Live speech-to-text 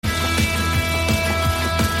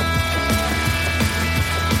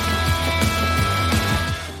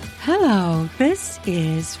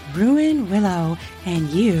is Ruan Willow, and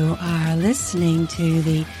you are listening to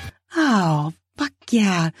the Oh, Fuck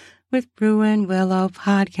Yeah with Ruan Willow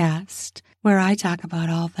podcast, where I talk about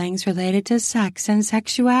all things related to sex and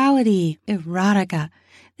sexuality, erotica,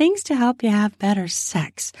 things to help you have better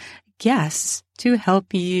sex, guests to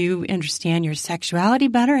help you understand your sexuality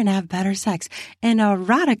better and have better sex, and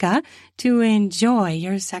erotica to enjoy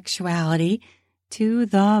your sexuality to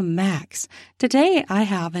the max. Today, I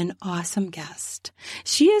have an awesome guest.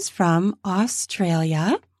 She is from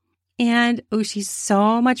Australia, and she's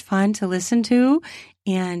so much fun to listen to,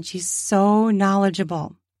 and she's so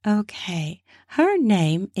knowledgeable. Okay, her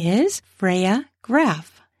name is Freya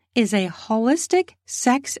Graf, is a holistic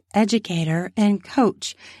sex educator and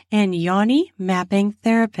coach and yoni mapping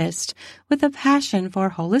therapist with a passion for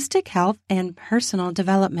holistic health and personal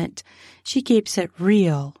development. She keeps it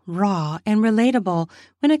real, raw, and relatable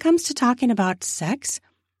when it comes to talking about sex,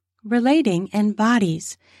 relating, and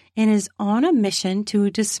bodies, and is on a mission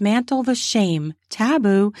to dismantle the shame,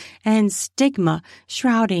 taboo, and stigma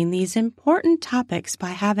shrouding these important topics by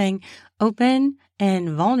having open and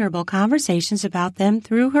vulnerable conversations about them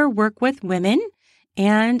through her work with women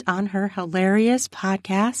and on her hilarious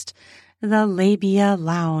podcast, The Labia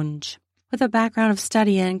Lounge. With a background of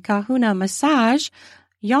study in kahuna massage,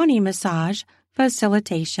 yoni massage,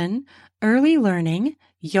 facilitation, early learning,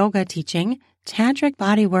 yoga teaching, tantric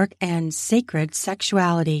bodywork, and sacred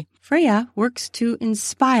sexuality, Freya works to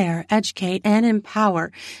inspire, educate, and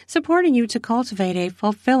empower, supporting you to cultivate a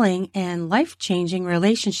fulfilling and life-changing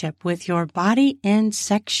relationship with your body and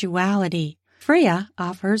sexuality. Freya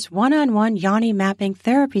offers one-on-one yoni mapping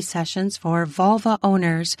therapy sessions for vulva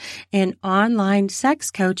owners and online sex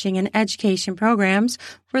coaching and education programs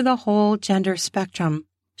for the whole gender spectrum.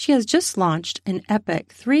 She has just launched an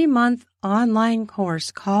epic 3-month online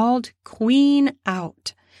course called Queen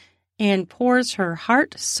Out and pours her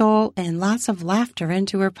heart, soul, and lots of laughter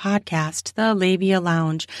into her podcast, The Labia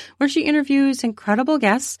Lounge, where she interviews incredible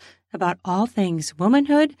guests about all things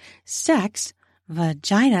womanhood, sex,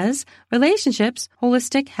 vaginas, relationships,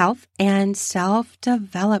 holistic health, and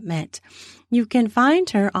self-development. You can find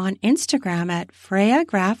her on Instagram at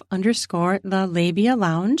FreyaGraf_The Labia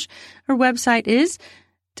Lounge. Her website is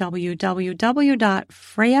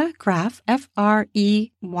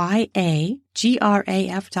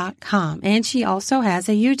www.freyagraf.com, and she also has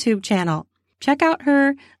a YouTube channel. Check out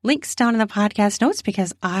her links down in the podcast notes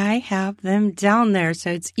because I have them down there, so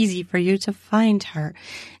it's easy for you to find her.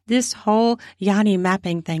 This whole yoni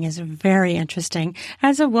mapping thing is very interesting.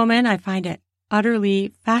 As a woman, I find it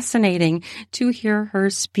utterly fascinating to hear her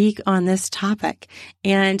speak on this topic,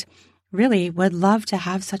 and really would love to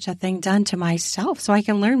have such a thing done to myself so I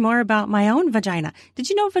can learn more about my own vagina. Did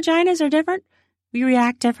you know vaginas are different? We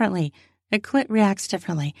react differently. The clit reacts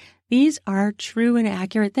differently. These are true and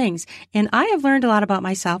accurate things. And I have learned a lot about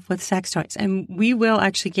myself with sex toys, and we will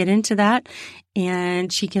actually get into that.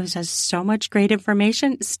 And she gives us so much great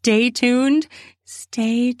information. Stay tuned.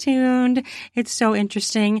 Stay tuned. It's so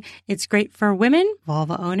interesting. It's great for women,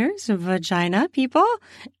 vulva owners, vagina people,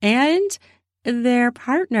 and their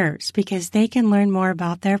partners, because they can learn more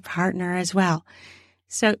about their partner as well.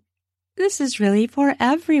 So this is really for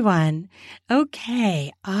everyone.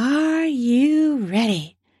 Okay, are you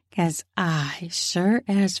ready? Because I sure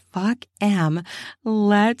as fuck am.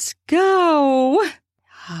 Let's go.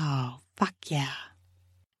 Oh, fuck yeah.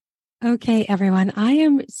 Okay, everyone, I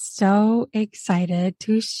am so excited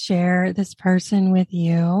to share this person with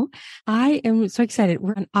you. I am so excited.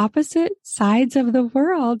 We're on opposite sides of the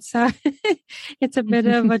world, so it's a bit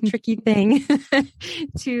of a tricky thing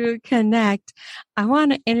to connect. I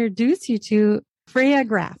want to introduce you to Freya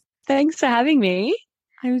Graf. Thanks for having me.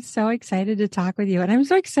 I'm so excited to talk with you, and I'm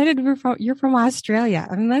so excited you're from Australia.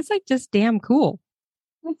 I mean, that's like just damn cool.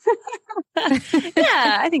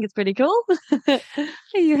 Yeah, I think it's pretty cool.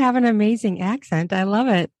 You have an amazing accent. I love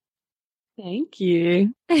it. Thank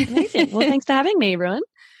you. Amazing. Well, thanks for having me, Ruan.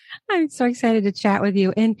 I'm so excited to chat with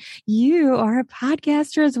you. And you are a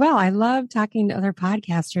podcaster as well. I love talking to other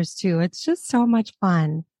podcasters too. It's just so much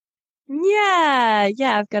fun. Yeah.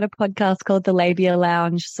 I've got a podcast called The Labia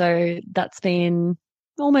Lounge. So that's been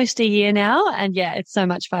almost a year now. And yeah, it's so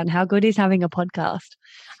much fun. How good is having a podcast?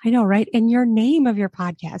 I know, right? And your name of your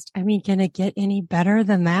podcast. I mean, can it get any better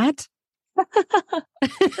than that?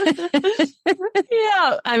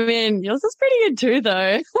 Yeah. I mean, yours is pretty good too,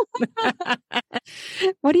 though.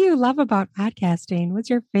 What do you love about podcasting? What's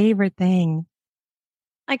your favorite thing?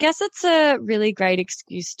 I guess it's a really great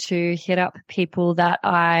excuse to hit up people that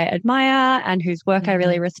I admire and whose work I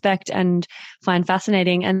really respect and find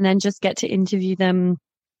fascinating, and then just get to interview them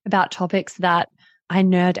about topics that I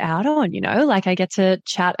nerd out on, like I get to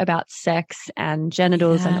chat about sex and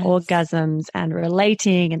genitals and orgasms and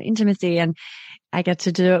relating and intimacy, and I get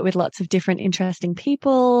to do it with lots of different interesting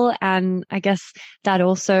people. And I guess that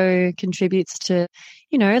also contributes to,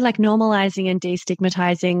 like normalizing and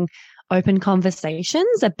destigmatizing open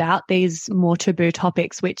conversations about these more taboo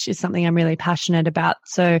topics, which is something I'm really passionate about.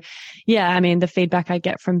 So yeah, I mean, the feedback I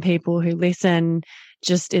get from people who listen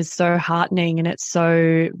just is so heartening, and it's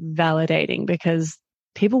so validating because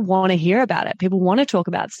people want to hear about it. People want to talk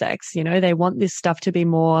about sex. They want this stuff to be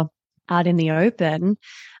more out in the open.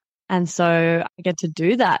 And so I get to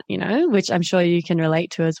do that, which I'm sure you can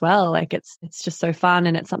relate to as well. Like it's just so fun,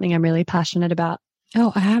 and it's something I'm really passionate about.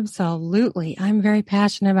 Oh, absolutely. I'm very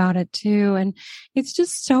passionate about it too. And it's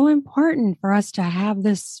just so important for us to have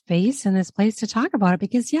this space and this place to talk about it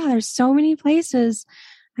because there's so many places,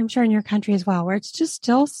 I'm sure in your country as well, where it's just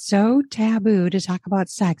still so taboo to talk about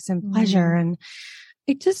sex and pleasure. And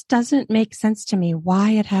it just doesn't make sense to me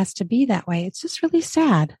why it has to be that way. It's just really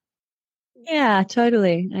sad. Yeah,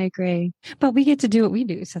 totally. I agree. But we get to do what we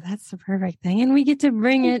do. So that's the perfect thing. And we get to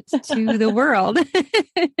bring it to the world.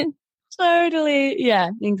 Totally. Yeah,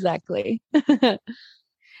 exactly.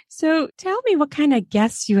 So tell me what kind of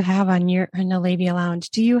guests you have in the Labia Lounge.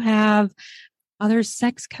 Do you have other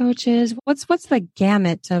sex coaches? What's the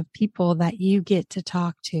gamut of people that you get to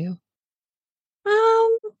talk to?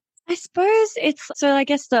 I suppose I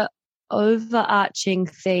guess the overarching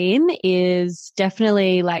theme is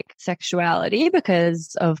definitely like sexuality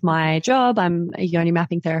because of my job. I'm a yoni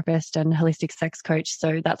mapping therapist and holistic sex coach.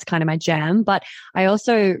 So that's kind of my jam. But I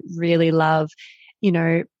also really love,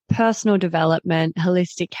 personal development,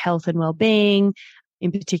 holistic health and well-being,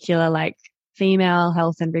 in particular, like female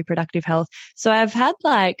health and reproductive health. So I've had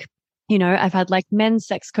men's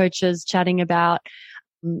sex coaches chatting about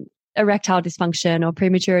erectile dysfunction or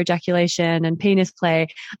premature ejaculation and penis play,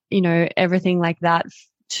 everything like that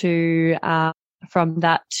from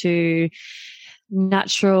that to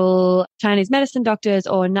natural Chinese medicine doctors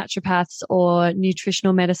or naturopaths or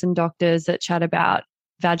nutritional medicine doctors that chat about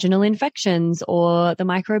vaginal infections or the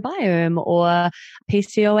microbiome or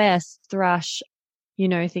PCOS, thrush,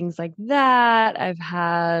 things like that. I've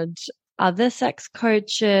had other sex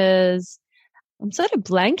coaches. I'm sort of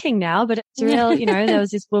blanking now, but it's real, there was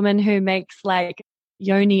this woman who makes like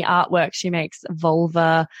yoni artwork. She makes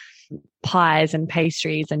vulva pies and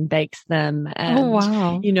pastries and bakes them. And,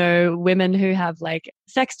 women who have like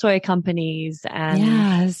sex toy companies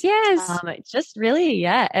and just really,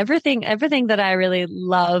 everything that I really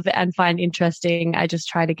love and find interesting. I just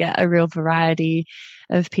try to get a real variety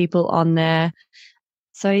of people on there.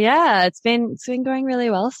 So yeah, it's been going really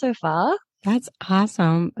well so far. That's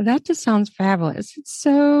awesome. That just sounds fabulous. It's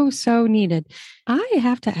so, so needed. I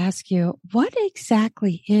have to ask you, what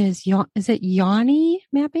exactly is it yoni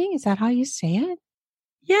mapping? Is that how you say it?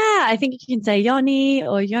 Yeah, I think you can say yoni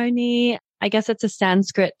or yoni. I guess it's a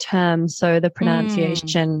Sanskrit term, so the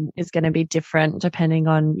pronunciation is going to be different depending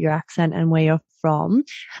on your accent and where you're from.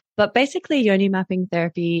 But basically, yoni mapping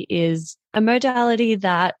therapy is a modality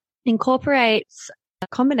that incorporates a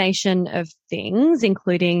combination of things,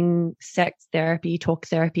 including sex therapy, talk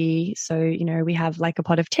therapy. So, we have like a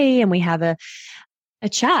pot of tea and we have a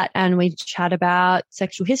chat and we chat about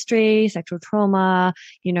sexual history, sexual trauma,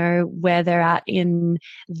 where they're at in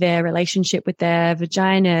their relationship with their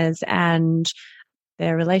vaginas and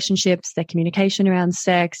their relationships, their communication around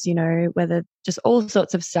sex, whether just all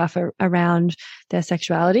sorts of stuff around their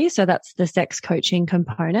sexuality. So that's the sex coaching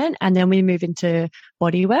component. And then we move into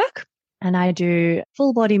body work. And I do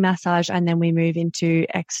full body massage, and then we move into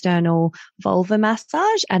external vulva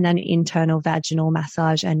massage and then internal vaginal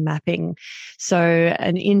massage and mapping. So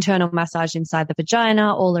an internal massage inside the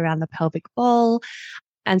vagina, all around the pelvic bowl.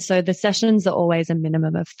 And so the sessions are always a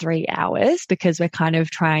minimum of 3 hours because we're kind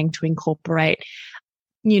of trying to incorporate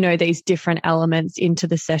these different elements into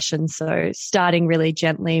the session. So starting really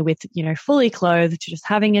gently with, fully clothed, just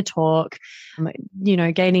having a talk,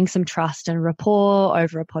 gaining some trust and rapport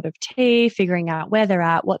over a pot of tea, figuring out where they're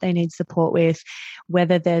at, what they need support with,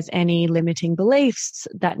 whether there's any limiting beliefs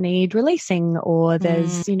that need releasing or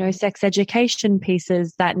there's, sex education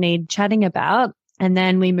pieces that need chatting about. And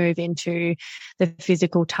then we move into the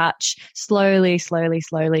physical touch, slowly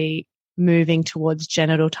moving towards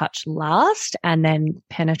genital touch last, and then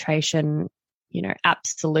penetration,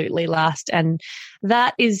 absolutely last. And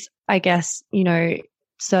that is, I guess,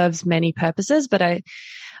 serves many purposes, but I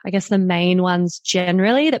guess the main ones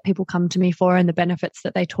generally that people come to me for and the benefits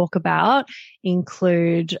that they talk about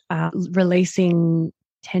include releasing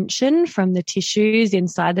tension from the tissues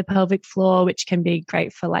inside the pelvic floor, which can be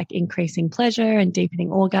great for like increasing pleasure and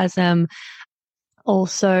deepening orgasm.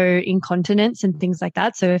 Also incontinence and things like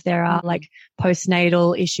that. So if there are like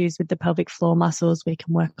postnatal issues with the pelvic floor muscles, we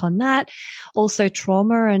can work on that. Also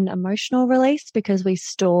trauma and emotional release, because we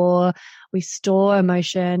store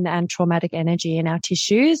emotion and traumatic energy in our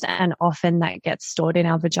tissues, and often that gets stored in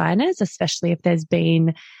our vaginas, especially if there's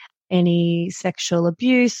been any sexual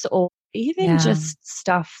abuse or even just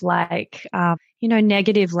stuff like,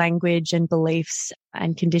 negative language and beliefs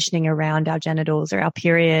and conditioning around our genitals or our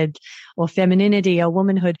period or femininity or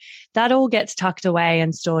womanhood. That all gets tucked away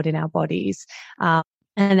and stored in our bodies. And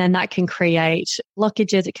then that can create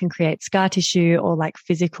blockages. It can create scar tissue or like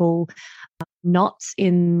physical knots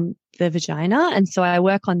in the vagina. And so I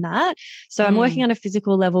work on that. So I'm working on a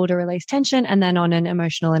physical level to release tension, and then on an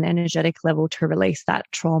emotional and energetic level to release that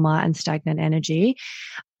trauma and stagnant energy.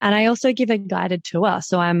 And I also give a guided tour.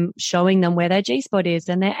 So I'm showing them where their G-spot is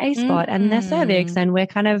and their A-spot and their cervix. And we're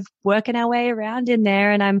kind of working our way around in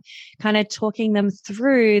there. And I'm kind of talking them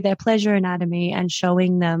through their pleasure anatomy and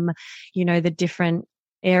showing them, the different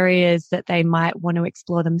areas that they might want to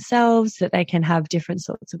explore themselves, that they can have different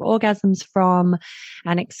sorts of orgasms from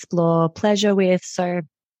and explore pleasure with. So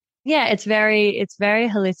yeah, it's very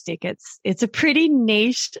holistic. It's a pretty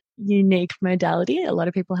niche, unique modality. A lot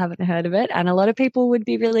of people haven't heard of it, and a lot of people would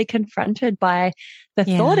be really confronted by the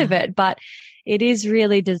thought of it, but it is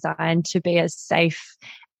really designed to be as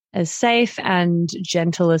safe and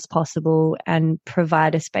gentle as possible, and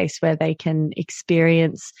provide a space where they can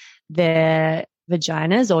experience their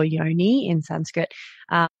vaginas, or yoni in Sanskrit,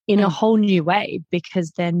 in a whole new way,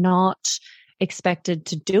 because they're not expected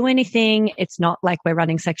to do anything. It's not like we're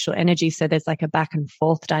running sexual energy. So there's like a back and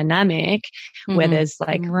forth dynamic where there's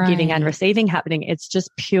like giving and receiving happening. It's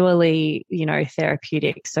just purely,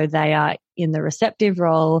 therapeutic. So they are in the receptive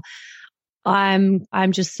role. I'm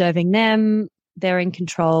just serving them. They're in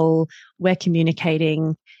control. We're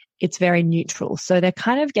communicating. It's very neutral. So they're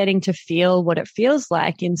kind of getting to feel what it feels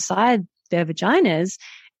like inside their vaginas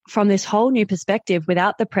from this whole new perspective,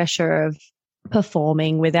 without the pressure of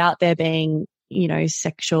performing, without there being,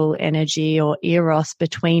 sexual energy or eros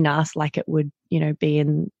between us like it would, be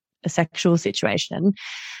in a sexual situation.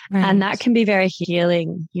 Right. And that can be very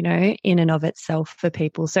healing, in and of itself for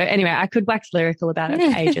people. So anyway, I could wax lyrical about it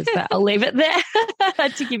for ages, but I'll leave it there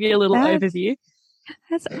to give you a little overview.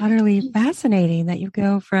 That's utterly fascinating that you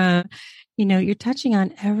go from, you're touching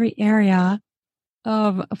on every area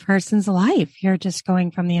of a person's life. You're just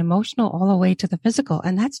going from the emotional all the way to the physical.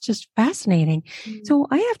 And that's just fascinating. So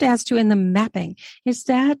I have to ask you, in the mapping, is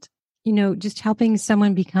that, just helping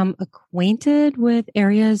someone become acquainted with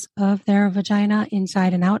areas of their vagina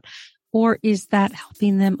inside and out? Or is that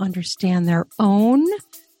helping them understand their own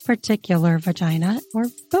particular vagina, or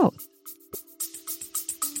both?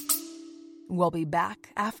 We'll be back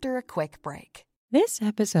after a quick break. This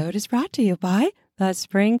episode is brought to you by the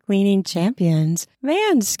spring cleaning champions,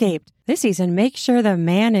 Manscaped. This season, make sure the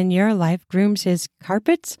man in your life grooms his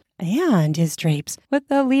carpets and his drapes with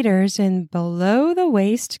the leaders in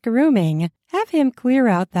below-the-waist grooming. Have him clear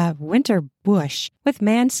out that winter bush with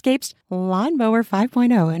Manscaped's Lawnmower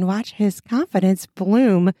 5.0 and watch his confidence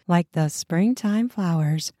bloom like the springtime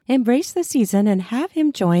flowers. Embrace the season and have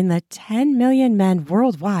him join the 10 million men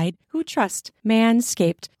worldwide who trust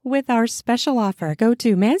Manscaped with our special offer. Go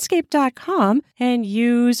to manscaped.com and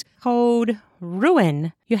use code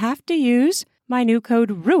RUIN. You have to use my new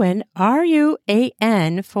code RUIN,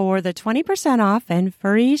 RUAN, for the 20% off and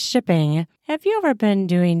free shipping. Have you ever been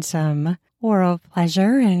doing some oral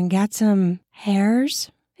pleasure and got some hairs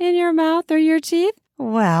in your mouth or your teeth?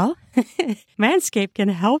 Well, Manscaped can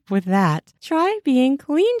help with that. Try being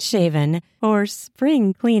clean-shaven or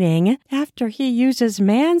spring cleaning. After he uses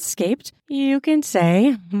Manscaped, you can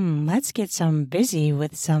say, let's get some busy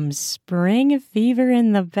with some spring fever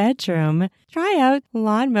in the bedroom. Try out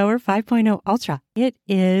Lawnmower 5.0 Ultra. It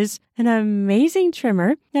is an amazing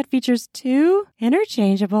trimmer that features 2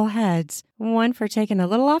 interchangeable heads, one for taking a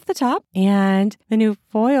little off the top and the new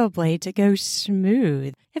foil blade to go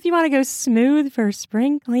smooth. If you want to go smooth for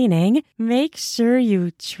spring cleaning, make sure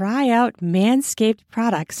you try out Manscaped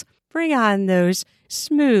products. Bring on those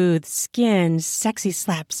smooth skin, sexy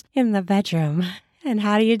slaps in the bedroom. And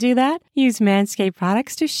how do you do that? Use Manscaped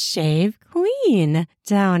products to shave clean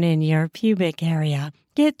down in your pubic area.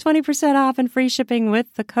 Get 20% off and free shipping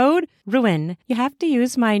with the code RUIN. You have to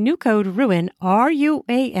use my new code RUIN,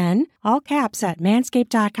 RUAN, all caps, at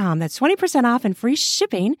manscaped.com. That's 20% off and free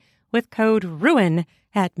shipping with code RUIN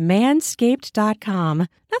at manscaped.com.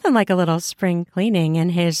 Nothing like a little spring cleaning in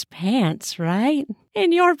his pants, right?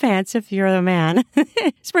 In your pants if you're the man.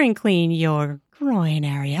 Spring clean your groin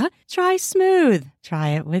area. Try smooth. Try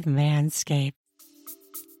it with Manscaped.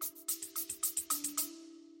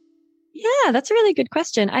 Yeah, that's a really good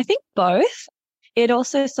question. I think both. It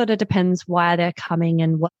also sort of depends why they're coming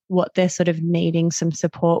and what they're sort of needing some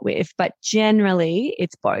support with. But generally,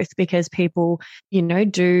 it's both because people,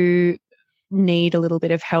 do need a little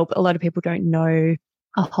bit of help. A lot of people don't know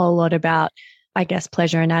a whole lot about, I guess,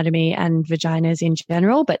 pleasure anatomy and vaginas in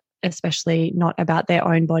general, but especially not about their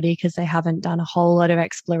own body because they haven't done a whole lot of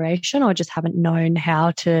exploration or just haven't known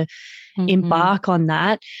how to embark on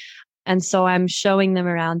that. And so I'm showing them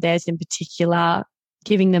around theirs in particular,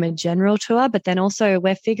 giving them a general tour, but then also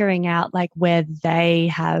we're figuring out like where they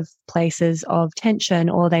have places of tension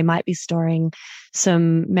or they might be storing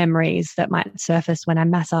some memories that might surface when I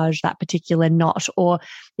massage that particular knot, or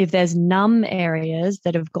if there's numb areas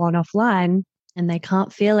that have gone offline and they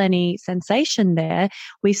can't feel any sensation there,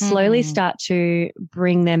 we slowly start to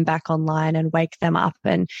bring them back online and wake them up.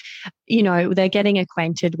 And, they're getting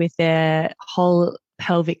acquainted with their whole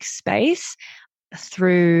pelvic space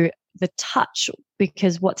through the touch,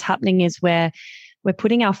 because what's happening is we're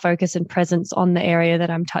putting our focus and presence on the area that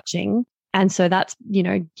I'm touching. And so that's,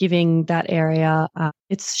 giving that area,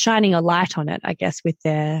 it's shining a light on it, I guess, with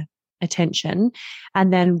their attention.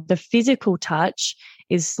 And then the physical touch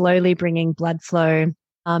is slowly bringing blood flow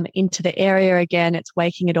into the area again. It's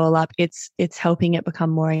waking it all up. It's helping it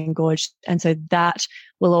become more engorged. And so that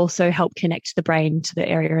will also help connect the brain to the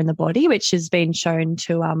area in the body, which has been shown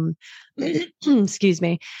to, excuse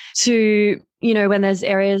me, to, when there's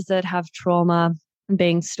areas that have trauma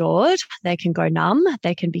being stored, they can go numb,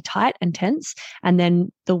 they can be tight and tense. And then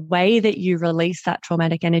the way that you release that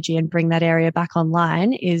traumatic energy and bring that area back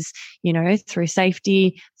online is, through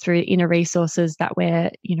safety, through inner resources that we're,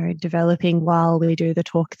 developing while we do the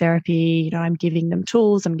talk therapy. I'm giving them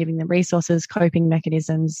tools, I'm giving them resources, coping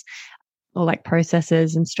mechanisms, or like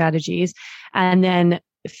processes and strategies. And then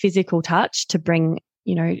physical touch to bring,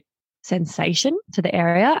 sensation to the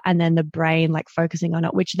area, and then the brain like focusing on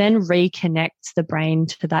it, which then reconnects the brain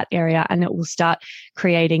to that area, and it will start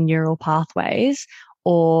creating neural pathways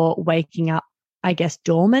or waking up, I guess,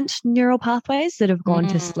 dormant neural pathways that have gone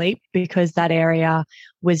to sleep because that area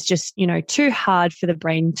was just, too hard for the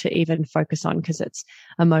brain to even focus on because it's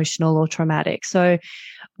emotional or traumatic. So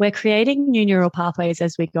we're creating new neural pathways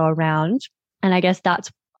as we go around. And I guess that's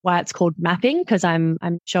why it's called mapping, because I'm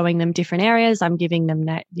showing them different areas. I'm giving them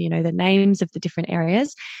the names of the different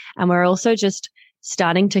areas. And we're also just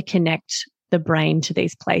starting to connect the brain to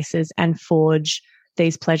these places and forge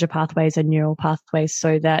these pleasure pathways and neural pathways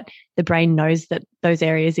so that the brain knows that those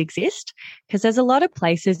areas exist. Because there's a lot of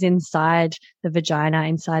places inside the vagina,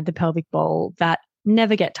 inside the pelvic bowl that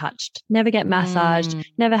never get touched, never get massaged,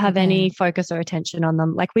 never have any focus or attention on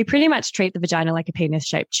them. Like we pretty much treat the vagina like a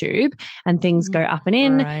penis-shaped tube and things go up and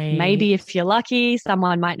in. Right. Maybe if you're lucky,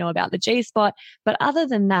 someone might know about the G-spot. But other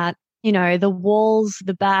than that, the walls,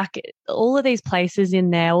 the back, all of these places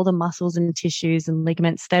in there, all the muscles and tissues and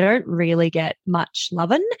ligaments, they don't really get much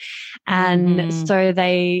loving. And so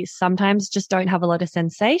they sometimes just don't have a lot of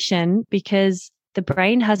sensation because the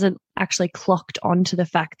brain hasn't actually clocked onto the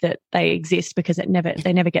fact that they exist because they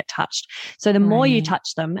never get touched. So the more you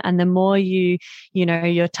touch them and the more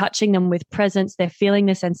you're touching them with presence, they're feeling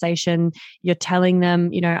the sensation, you're telling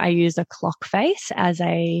them, I use a clock face as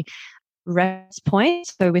a reference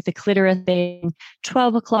point. So with the clitoris being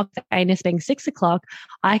 12 o'clock, the anus being 6 o'clock,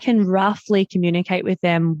 I can roughly communicate with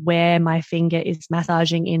them where my finger is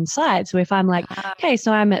massaging inside. So if I'm like, okay,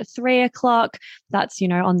 so I'm at 3 o'clock, that's,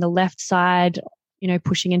 on the left side,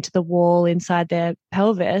 pushing into the wall inside their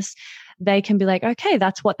pelvis, they can be like, okay,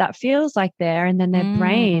 that's what that feels like there. And then their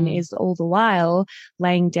brain is all the while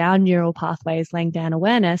laying down neural pathways, laying down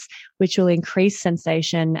awareness, which will increase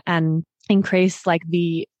sensation and increase like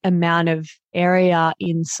the amount of area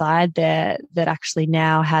inside there that actually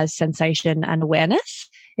now has sensation and awareness,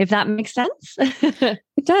 if that makes sense.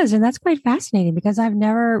 It does. And that's quite fascinating because I've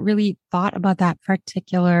never really thought about that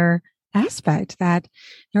particular aspect, that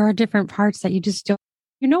there are different parts that you just don't,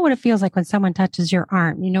 what it feels like when someone touches your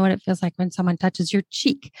arm. You know what it feels like when someone touches your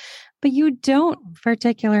cheek, but you don't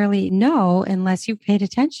particularly know, unless you've paid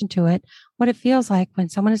attention to it, what it feels like when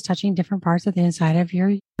someone is touching different parts of the inside of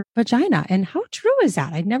your vagina. And how true is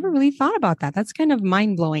that? I'd never really thought about that. That's kind of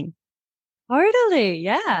mind blowing. Totally.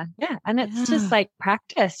 Yeah. Yeah. And it's just like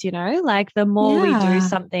practice, like the more we do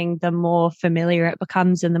something, the more familiar it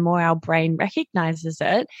becomes and the more our brain recognizes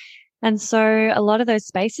it. And so a lot of those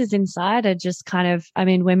spaces inside are just kind of,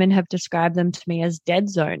 women have described them to me as dead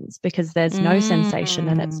zones because there's no sensation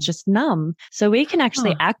and it's just numb. So we can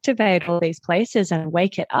actually activate all these places and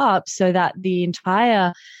wake it up so that the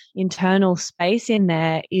entire internal space in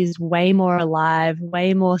there is way more alive,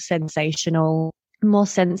 way more sensational, more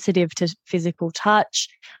sensitive to physical touch,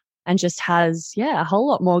 and just has, a whole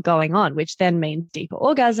lot more going on, which then means deeper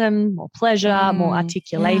orgasm, more pleasure, more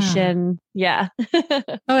articulation. Yeah.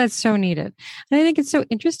 Oh, that's so needed. And I think it's so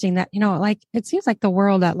interesting that, like it seems like the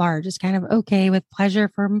world at large is kind of okay with pleasure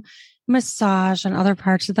from massage on other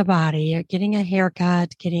parts of the body, or getting a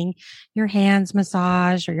haircut, getting your hands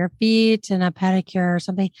massaged or your feet and a pedicure or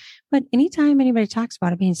something. But anytime anybody talks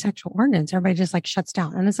about it being sexual organs, everybody just like shuts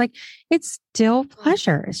down. And it's like, it's still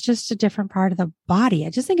pleasure. It's just a different part of the body. I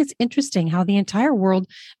just think it's interesting how the entire world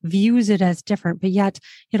views it as different, but yet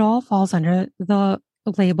it all falls under the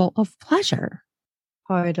label of pleasure.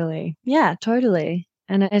 Totally. Yeah, totally.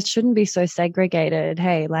 And it shouldn't be so segregated.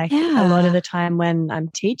 Hey, like a lot of the time when I'm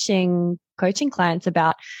coaching clients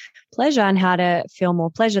about pleasure and how to feel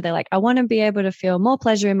more pleasure, they're like, I want to be able to feel more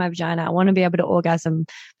pleasure in my vagina. I want to be able to orgasm,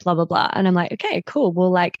 blah, blah, blah. And I'm like, okay, cool.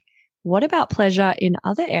 Well, like, what about pleasure in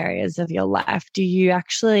other areas of your life? Do you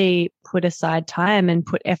actually put aside time and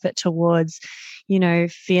put effort towards,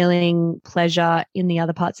 feeling pleasure in the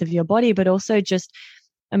other parts of your body, but also just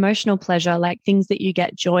emotional pleasure, like things that you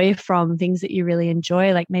get joy from, things that you really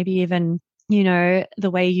enjoy, like maybe even, the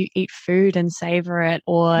way you eat food and savor it,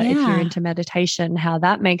 or if you're into meditation, how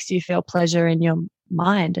that makes you feel pleasure in your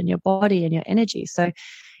mind and your body and your energy. So,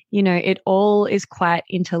 it all is quite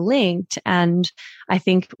interlinked. And I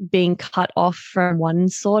think being cut off from one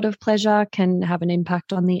sort of pleasure can have an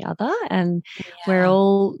impact on the other. And we're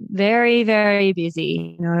all very, very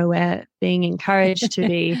busy. We're being encouraged to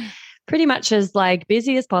be pretty much as like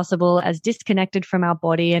busy as possible, as disconnected from our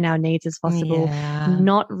body and our needs as possible,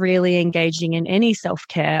 not really engaging in any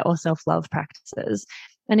self-care or self-love practices.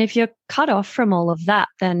 And if you're cut off from all of that,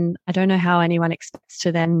 then I don't know how anyone expects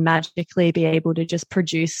to then magically be able to just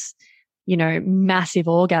produce, massive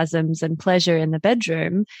orgasms and pleasure in the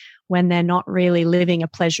bedroom when they're not really living a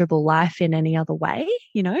pleasurable life in any other way,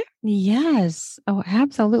 Yes. Oh,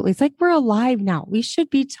 absolutely. It's like we're alive now. We should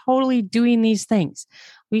be totally doing these things.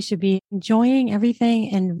 We should be enjoying everything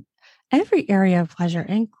in every area of pleasure,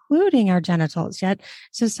 including our genitals. Yet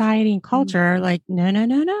society and culture like,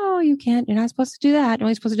 no, you can't. You're not supposed to do that. You're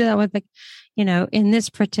only supposed to do that with in this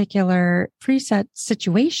particular preset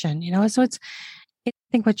situation, So I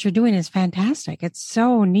think what you're doing is fantastic. It's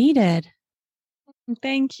so needed.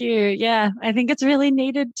 Thank you. Yeah, I think it's really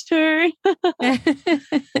needed too. I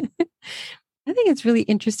think it's really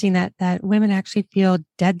interesting that women actually feel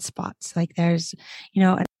dead spots. Like there's,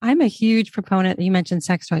 I'm a huge proponent. You mentioned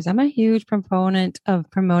sex toys. I'm a huge proponent of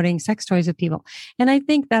promoting sex toys with people. And I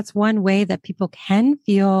think that's one way that people can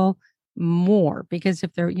feel more, because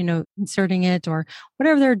if they're, inserting it or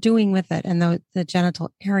whatever they're doing with it in the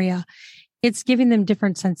genital area, it's giving them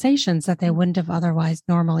different sensations that they wouldn't have otherwise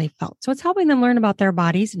normally felt. So it's helping them learn about their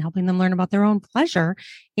bodies and helping them learn about their own pleasure.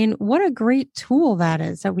 And what a great tool that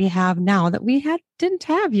is that we have now that we didn't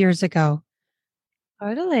have years ago.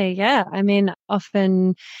 Totally. Yeah. I mean,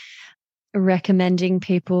 often recommending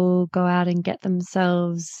people go out and get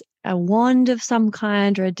themselves a wand of some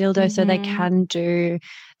kind or a dildo so they can do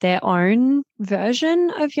their own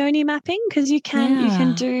version of yoni mapping, because you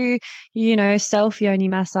can do self yoni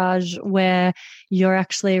massage where you're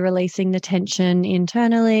actually releasing the tension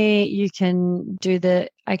internally. You can do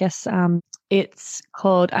it's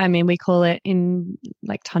called, we call it in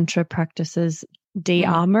like tantra practices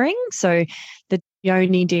de-armoring. So the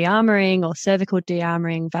yoni de-armoring or cervical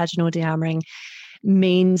de-armoring, vaginal de-armoring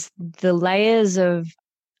means the layers of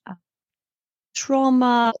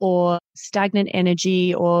trauma or stagnant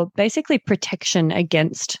energy, or basically protection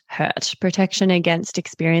against hurt, protection against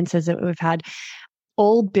experiences that we've had,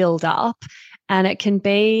 all build up. And it can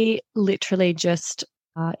be literally just,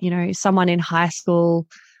 someone in high school,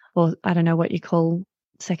 or I don't know what you call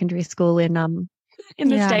secondary school in the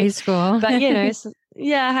States. High school. But,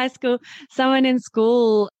 high school, someone in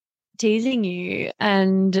school teasing you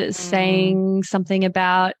and saying something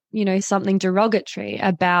about, something derogatory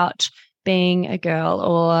about being a girl,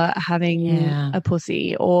 or having a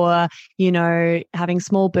pussy, or, having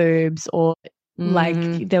small boobs, or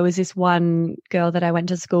like there was this one girl that I went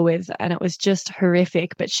to school with and it was just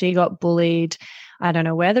horrific, but she got bullied. I don't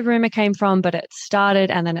know where the rumor came from, but it started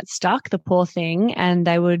and then it stuck, the poor thing. And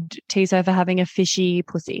they would tease her for having a fishy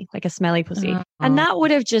pussy, like a smelly pussy. And that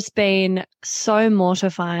would have just been so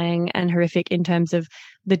mortifying and horrific in terms of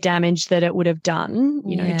the damage that it would have done,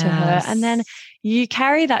 to her. And then you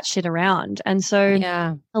carry that shit around. And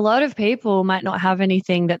so a lot of people might not have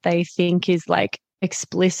anything that they think is like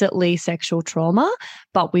explicitly sexual trauma,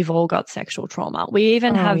 but we've all got sexual trauma. We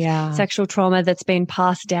even have sexual trauma that's been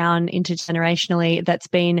passed down intergenerationally, that's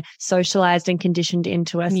been socialized and conditioned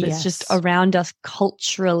into us, that's just around us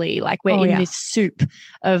culturally. Like we're in this soup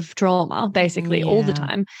of trauma basically all the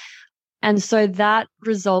time. And so that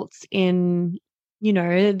results in, you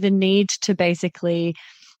know, the need to basically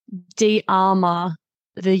de-armor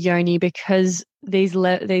the yoni, because these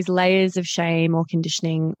layers of shame or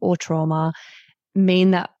conditioning or trauma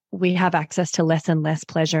mean that we have access to less and less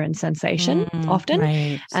pleasure and sensation often.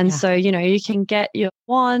 Right. And so, you know, you can get your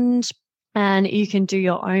wand and you can do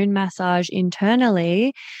your own massage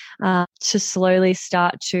internally to slowly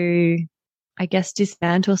start to, I guess,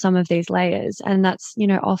 dismantle some of these layers. And that's, you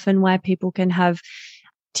know, often why people can have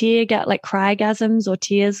crygasms or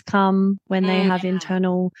tears come when they have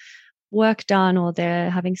internal work done, or they're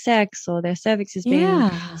having sex, or their cervix is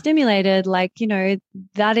being stimulated. Like, you know,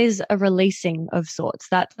 that is a releasing of sorts.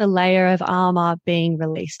 That's a layer of armor being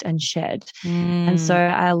released and shed. And so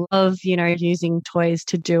I love, you know, using toys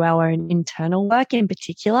to do our own internal work in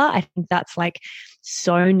particular. I think that's like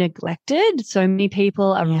so neglected. So many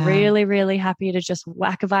people are really, really happy to just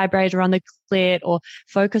whack a vibrator on the clit or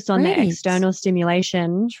focus on the external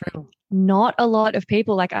stimulation. True. Not a lot of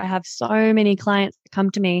people, like I have so many clients that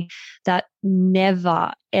come to me that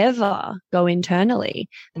never, ever go internally.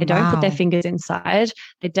 They don't put their fingers inside.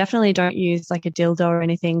 They definitely don't use like a dildo or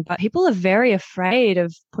anything, but people are very afraid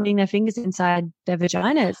of putting their fingers inside their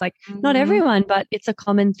vaginas. Like not everyone, but it's a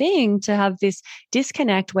common thing to have this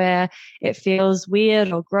disconnect where it feels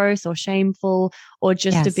weird or gross or shameful or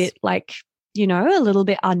just a bit like, you know, a little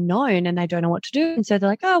bit unknown, and they don't know what to do. And so they're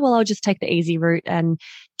like, oh, well, I'll just take the easy route and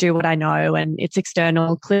do what I know. And it's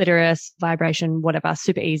external, clitoris, vibration, whatever,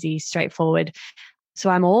 super easy, straightforward. So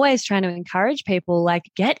I'm always trying to encourage people,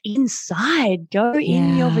 like, get inside, go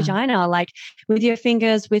in your vagina, like with your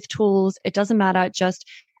fingers, with tools. It doesn't matter. Just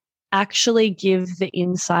actually give the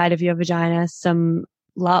inside of your vagina some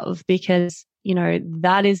love, because, you know,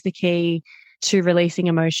 that is the key to releasing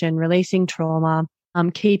emotion, releasing trauma.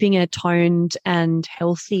 Keeping a toned and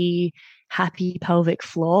healthy, happy pelvic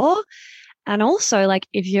floor. And also, like,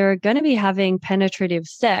 if you're going to be having penetrative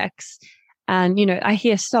sex, and, you know, I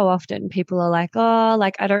hear so often people are like, oh,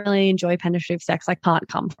 like, I don't really enjoy penetrative sex. I can't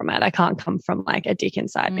come from it. I can't come from like a dick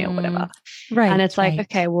inside me or whatever. Right. And it's like,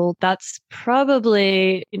 okay, well, that's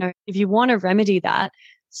probably, you know, if you want to remedy that,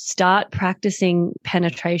 start practicing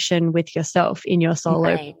penetration with yourself in your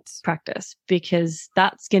solo practice, because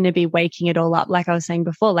that's going to be waking it all up. Like I was saying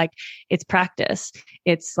before, like it's practice.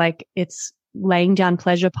 It's like, it's laying down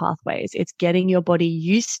pleasure pathways. It's getting your body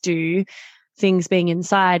used to things being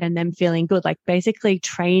inside and then feeling good, like basically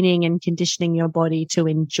training and conditioning your body to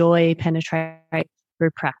enjoy penetration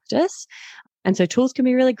through practice. And so tools can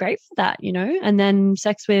be really great for that, you know, and then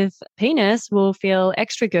sex with penis will feel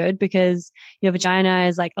extra good because your vagina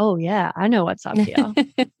is like, oh yeah, I know what's up here.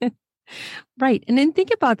 Right. And then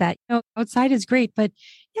think about that. You know, outside is great, but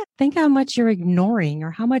think how much you're ignoring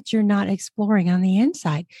or how much you're not exploring on the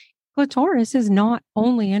inside. Clitoris is not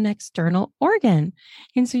only an external organ.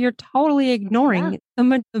 And so you're totally ignoring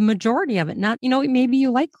the majority of it. Not, you know, maybe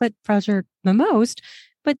you like clit pleasure the most,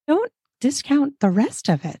 but don't discount the rest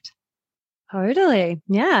of it. Totally.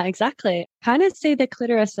 Yeah, exactly. Kind of see the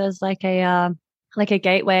clitoris as like a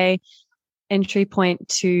gateway entry point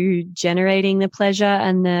to generating the pleasure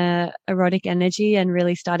and the erotic energy and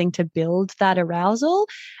really starting to build that arousal.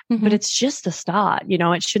 But it's just the start, you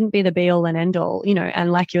know, it shouldn't be the be all and end all, you know,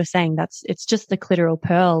 and like you were saying, it's just the clitoral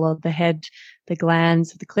pearl or the head, the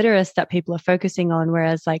glands of the clitoris that people are focusing on.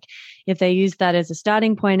 Whereas like if they use that as a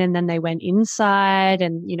starting point and then they went inside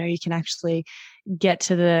and, you know, you can actually get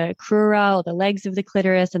to the crura or the legs of the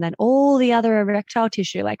clitoris and then all the other erectile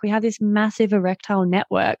tissue. Like we have this massive erectile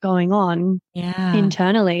network going on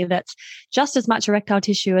internally that's just as much erectile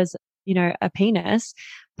tissue as, you know, a penis,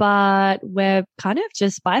 but we're kind of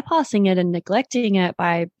just bypassing it and neglecting it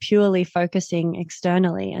by purely focusing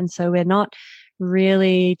externally. And so we're not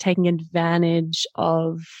really taking advantage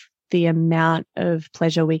of the amount of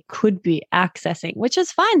pleasure we could be accessing, which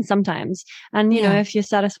is fine sometimes. And, you know, if you're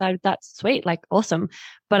satisfied with that, sweet, like awesome.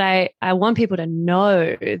 But I want people to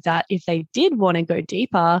know that if they did want to go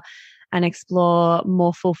deeper and explore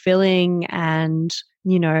more fulfilling and,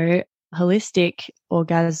 you know, holistic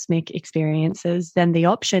orgasmic experiences, then the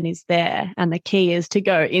option is there. And the key is to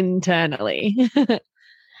go internally.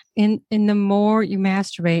 And the more you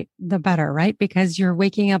masturbate, the better, right? Because you're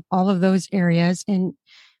waking up all of those areas and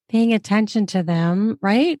paying attention to them,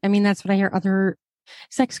 right? I mean, that's what I hear other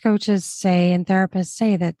sex coaches say and therapists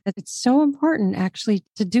say, that it's so important actually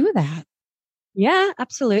to do that. Yeah,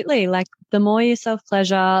 absolutely. Like the more you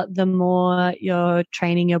self-pleasure, the more you're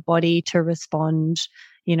training your body to respond,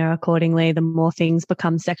 accordingly, the more things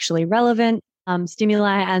become sexually relevant,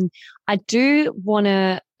 stimuli. And I do want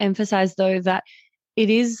to emphasize though that it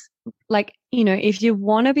is like, if you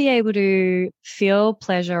want to be able to feel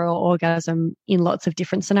pleasure or orgasm in lots of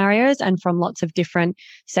different scenarios and from lots of different,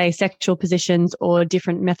 say, sexual positions or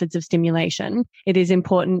different methods of stimulation, it is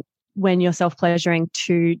important when you're self-pleasuring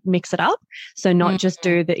to mix it up. So not just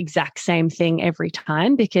do the exact same thing every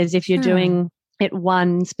time, because if you're doing it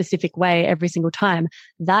one specific way every single time,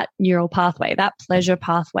 that neural pathway, that pleasure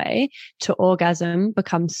pathway to orgasm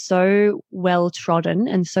becomes so well trodden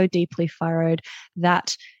and so deeply furrowed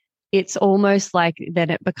that it's almost like then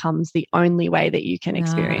it becomes the only way that you can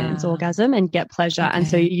experience orgasm and get pleasure. Okay. And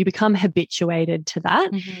so you become habituated to that.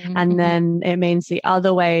 And then it means the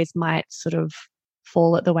other ways might sort of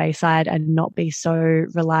fall at the wayside and not be so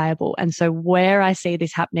reliable. And so where I see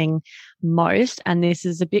this happening most, and this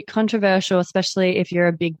is a bit controversial, especially if you're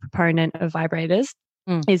a big proponent of vibrators,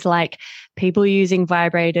 is like people using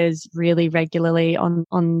vibrators really regularly on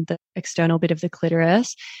the external bit of the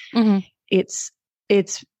clitoris.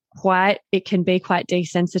 It can be quite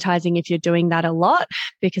desensitizing if you're doing that a lot,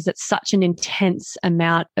 because it's such an intense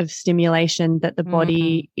amount of stimulation that the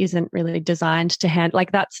body isn't really designed to handle.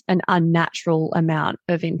 Like that's an unnatural amount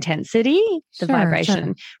of intensity, the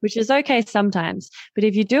vibration, which is okay sometimes. But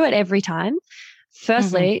if you do it every time,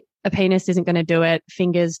 firstly, a penis isn't going to do it.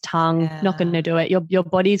 Fingers, tongue, not going to do it. Your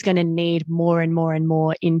body's going to need more and more and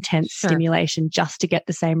more intense stimulation just to get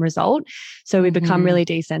the same result. So we become really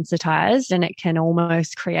desensitized, and it can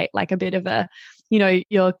almost create like a bit of a,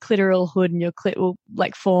 your clitoral hood and your clit will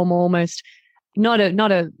like form almost not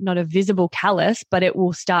a visible callus, but it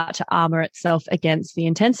will start to armor itself against the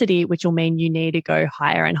intensity, which will mean you need to go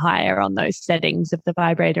higher and higher on those settings of the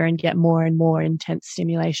vibrator and get more and more intense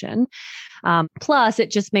stimulation. Plus,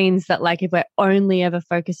 it just means that like if we're only ever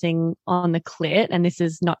focusing on the clit, and this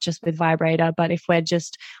is not just with vibrator, but if we're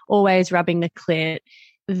just always rubbing the clit,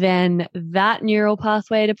 then that neural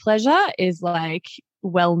pathway to pleasure is like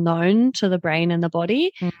well known to the brain and the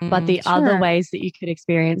body. But the other ways that you could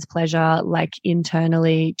experience pleasure, like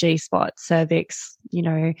internally, G-spot, cervix,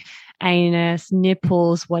 anus,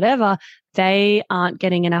 nipples, whatever, they aren't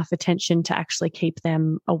getting enough attention to actually keep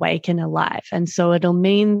them awake and alive. And so it'll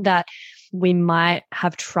mean that we might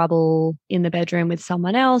have trouble in the bedroom with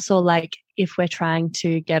someone else, or like if we're trying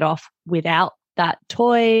to get off without that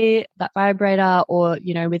toy, that vibrator, or,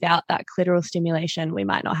 without that clitoral stimulation, we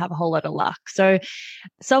might not have a whole lot of luck. So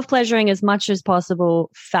self-pleasuring as much as possible,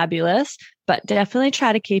 fabulous, but definitely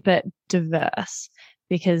try to keep it diverse,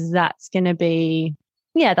 because that's going to be,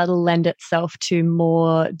 that'll lend itself to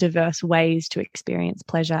more diverse ways to experience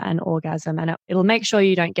pleasure and orgasm. And it'll make sure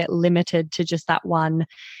you don't get limited to just that one,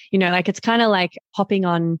 like it's kind of like hopping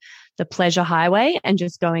on the pleasure highway and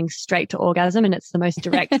just going straight to orgasm. And it's the most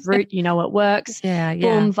direct route, it works.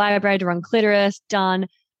 Boom, vibrator on clitoris, done.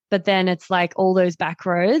 But then it's like all those back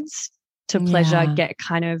roads to pleasure get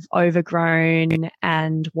kind of overgrown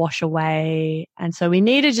and wash away. And so we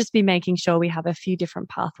need to just be making sure we have a few different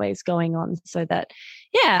pathways going on, so that,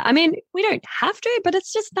 we don't have to, but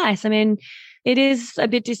it's just nice. It is a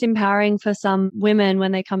bit disempowering for some women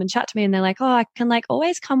when they come and chat to me and they're like, oh, I can like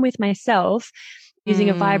always come with myself using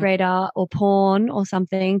a vibrator or porn or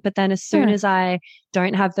something. But then as soon as I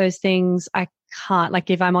don't have those things, I can't,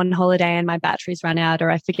 like if I'm on holiday and my batteries run out,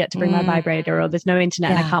 or I forget to bring my vibrator, or there's no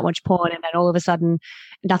internet and I can't watch porn, and then all of a sudden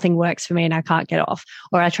nothing works for me and I can't get off.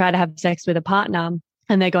 Or I try to have sex with a partner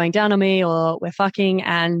and they're going down on me, or we're fucking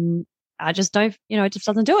and I just don't, it just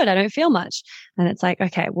doesn't do it. I don't feel much. And it's like,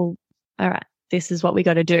 okay, well, all right, this is what we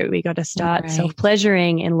got to do. We got to start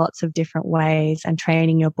self-pleasuring in lots of different ways and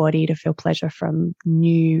training your body to feel pleasure from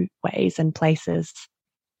new ways and places.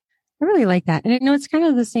 I really like that. And it's kind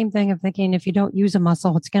of the same thing of thinking if you don't use a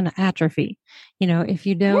muscle, it's going to atrophy. If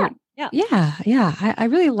you don't. I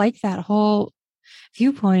really like that whole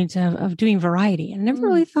viewpoint of doing variety. I never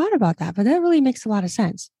really thought about that, but that really makes a lot of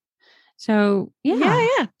sense. So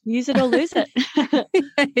use it or lose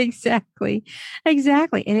it. Exactly.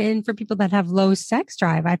 And for people that have low sex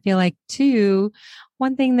drive, I feel like too,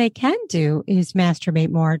 one thing they can do is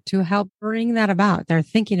masturbate more to help bring that about. They're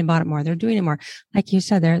thinking about it more. They're doing it more. Like you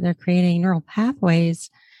said, they're creating neural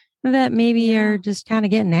pathways that maybe are just kind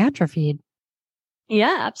of getting atrophied.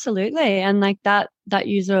 Yeah, absolutely. And like that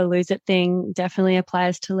use it or lose it thing definitely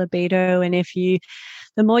applies to libido. And the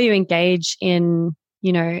more you engage in,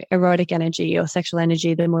 erotic energy or sexual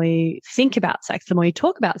energy, the more you think about sex, the more you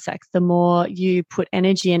talk about sex, the more you put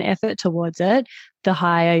energy and effort towards it, the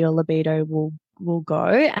higher your libido will will go.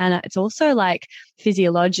 And it's also like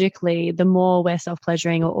physiologically, the more we're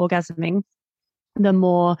self-pleasuring or orgasming, the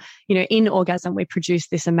more, in orgasm, we produce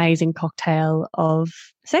this amazing cocktail of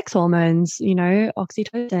sex hormones,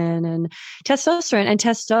 oxytocin and testosterone. And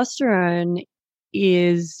testosterone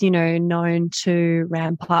is, known to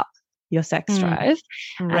ramp up your sex drive.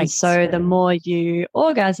 Right. And so the more you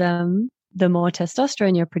orgasm, the more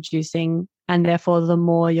testosterone you're producing, and therefore the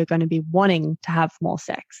more you're going to be wanting to have more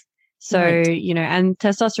sex. So, and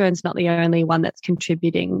testosterone's not the only one that's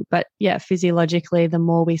contributing, but yeah, physiologically, the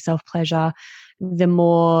more we self-pleasure, the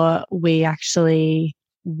more we actually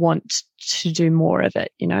want to do more of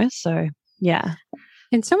it, so yeah.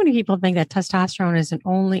 And so many people think that testosterone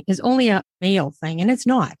is only a male thing, and it's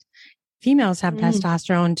not. Females have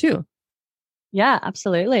testosterone too. Yeah,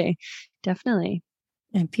 absolutely. Definitely.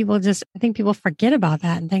 And I think people forget about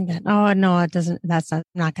that and think that, oh, no, it doesn't, I'm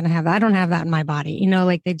not going to have that. I don't have that in my body.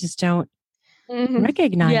 Like they just don't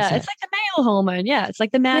recognize it. It's like the male hormone. Yeah. It's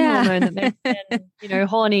like the man hormone that makes men,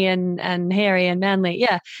 horny and hairy and manly.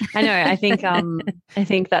 Yeah. I know. I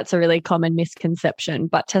think that's a really common misconception,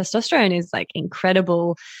 but testosterone is like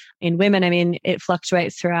incredible in women. I mean, it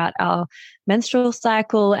fluctuates throughout our menstrual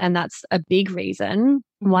cycle, and that's a big reason.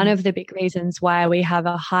 One of the big reasons why we have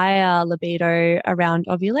a higher libido around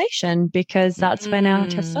ovulation, because that's when our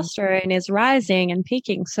testosterone is rising and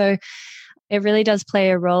peaking. So it really does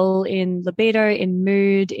play a role in libido, in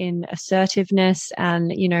mood, in assertiveness, and,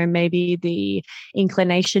 maybe the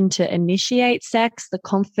inclination to initiate sex, the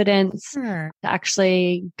confidence to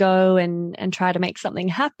actually go and try to make something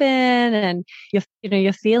happen. And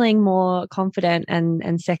you're feeling more confident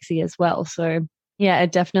and sexy as well. So yeah,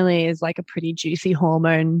 it definitely is like a pretty juicy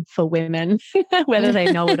hormone for women, whether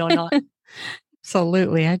they know it or not.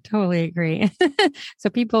 Absolutely. I totally agree.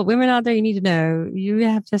 So women out there, you need to know you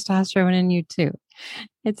have testosterone in you too.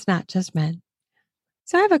 It's not just men.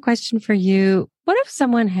 So I have a question for you. What if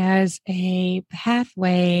someone has a neural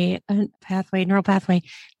pathway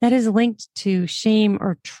that is linked to shame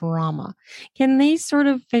or trauma? Can they sort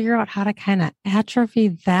of figure out how to kind of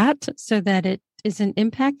atrophy that so that it isn't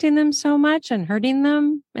impacting them so much and hurting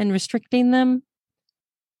them and restricting them?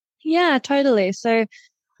 Yeah, totally. So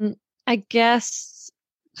I guess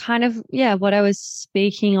kind of, what I was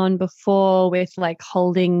speaking on before with like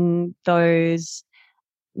holding those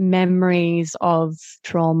memories of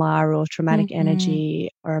trauma or traumatic energy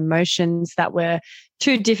or emotions that were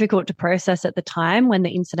too difficult to process at the time when the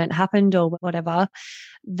incident happened or whatever,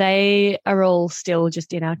 they are all still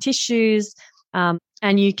just in our tissues, and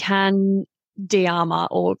you can de-armor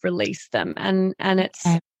or release them. And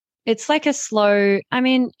it's like a slow,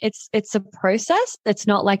 it's a process. It's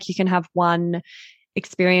not like you can have one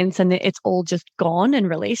experience and it's all just gone and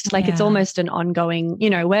released. Like it's almost an ongoing,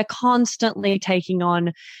 we're constantly taking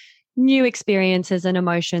on new experiences and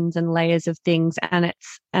emotions and layers of things. And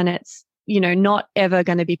it's, not ever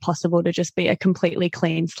going to be possible to just be a completely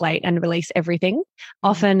clean slate and release everything.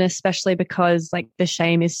 Often, especially because like the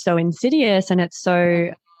shame is so insidious and it's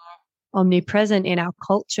so omnipresent in our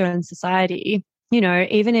culture and society.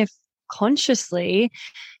 Even if consciously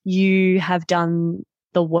you have done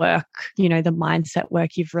the work, the mindset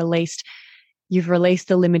work, you've released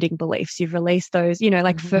the limiting beliefs, you've released those,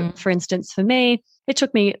 like for instance, for me, it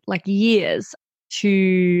took me like years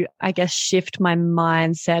to, I guess, shift my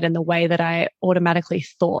mindset and the way that I automatically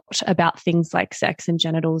thought about things like sex and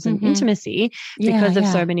genitals and intimacy because of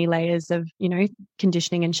so many layers of,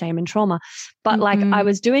 conditioning and shame and trauma. But like I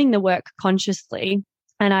was doing the work consciously,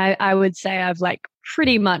 and I would say I've like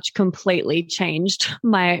pretty much completely changed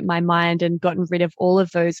my mind and gotten rid of all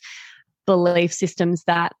of those belief systems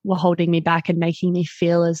that were holding me back and making me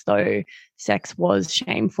feel as though sex was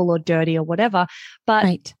shameful or dirty or whatever.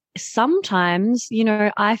 But sometimes,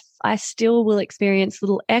 I still will experience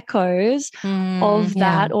little echoes of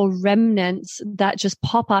that or remnants that just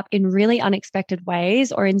pop up in really unexpected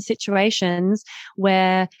ways or in situations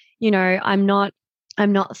where,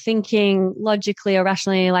 I'm not thinking logically or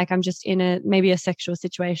rationally, like I'm just in maybe a sexual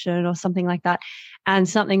situation or something like that. And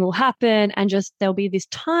something will happen and just there'll be this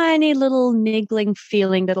tiny little niggling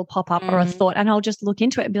feeling that'll pop up or a thought. And I'll just look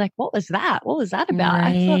into it and be like, what was that? What was that about?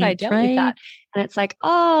 I thought I dealt with that. And it's like,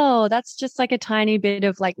 oh, that's just like a tiny bit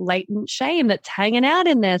of like latent shame that's hanging out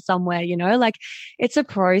in there somewhere, like it's a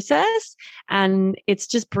process and it's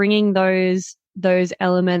just bringing those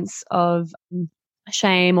elements of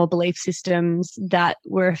shame or belief systems that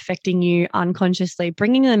were affecting you unconsciously,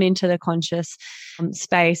 bringing them into the conscious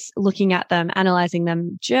space, looking at them, analyzing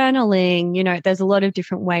them, journaling. There's a lot of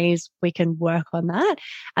different ways we can work on that.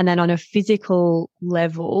 And then on a physical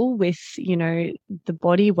level with, the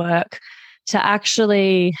body work to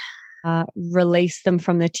actually release them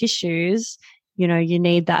from the tissues, you know, you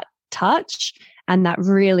need that touch and that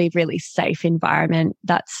really, really safe environment,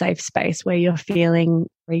 that safe space where you're feeling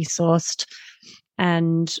resourced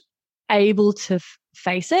and able to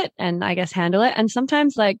face it and I guess handle it. And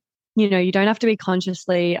sometimes, like, you know, you don't have to be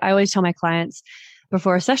consciously, I always tell my clients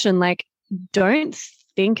before a session, like, don't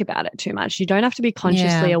think about it too much. You don't have to be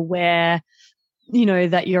consciously aware, you know,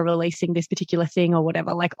 that you're releasing this particular thing or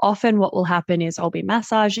whatever. Like, often what will happen is I'll be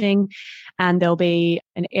massaging and there'll be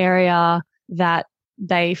an area that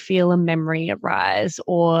they feel a memory arise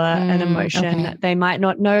or an emotion that they might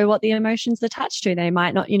not know what the emotion's attached to. They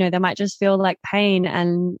might not, you know, they might just feel like pain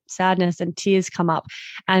and sadness and tears come up.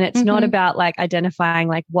 And it's not about like identifying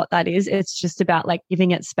like what that is. It's just about like giving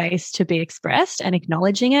it space to be expressed and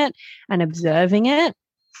acknowledging it and observing it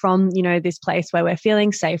from, you know, this place where we're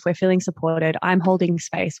feeling safe, we're feeling supported, I'm holding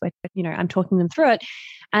space, where, you know, I'm talking them through it.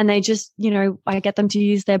 And they just, you know, I get them to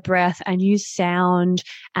use their breath and use sound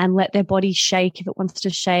and let their body shake if it wants to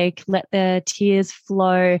shake, let their tears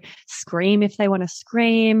flow, scream if they want to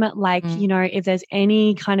scream. Like, you know, if there's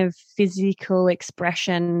any kind of physical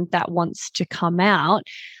expression that wants to come out,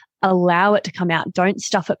 allow it to come out. Don't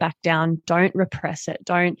stuff it back down. Don't repress it.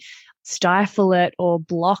 Don't stifle it or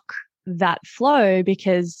block that flow,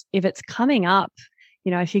 because if it's coming up,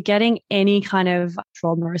 you know, if you're getting any kind of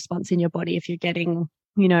trauma response in your body, if you're getting,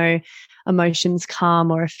 you know, emotions come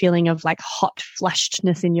or a feeling of like hot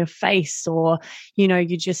flushedness in your face, or, you know,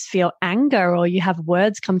 you just feel anger or you have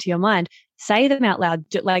words come to your mind, say them out loud.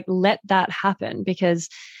 Like, let that happen, because,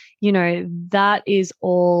 you know, that is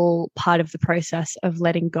all part of the process of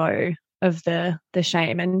letting go of the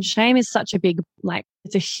shame. And shame is such a big, like,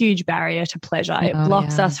 it's a huge barrier to pleasure. It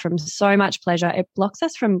blocks us from so much pleasure. It blocks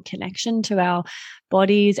us from connection to our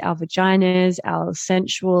bodies, our vaginas, our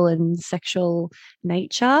sensual and sexual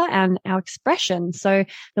nature, and our expression. So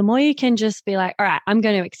the more you can just be like, all right, I'm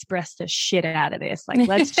going to express the shit out of this. Like,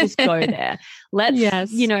 let's just go there.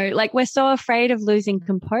 Let's, you know, like, we're so afraid of losing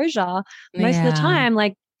composure most of the time.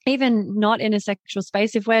 Like, even not in a sexual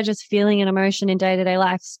space, if we're just feeling an emotion in day-to-day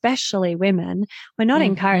life, especially women, we're not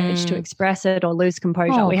encouraged to express it or lose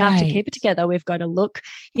composure. We have to keep it together. We've got to look,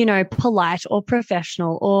 you know, polite or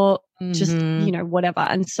professional or just, you know, whatever.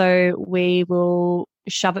 And so we will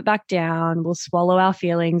shove it back down. We'll swallow our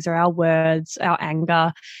feelings or our words, our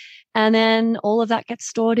anger. And then all of that gets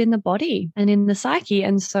stored in the body and in the psyche.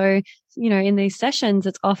 And so, you know, in these sessions,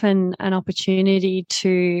 it's often an opportunity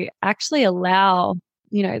to actually allow,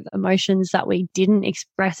 you know, the emotions that we didn't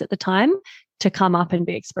express at the time to come up and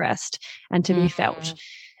be expressed and to be felt.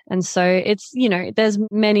 And so it's, you know, there's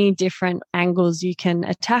many different angles you can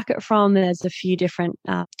attack it from. There's a few different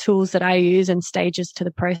tools that I use and stages to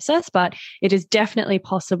the process, but it is definitely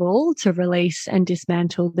possible to release and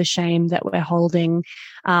dismantle the shame that we're holding.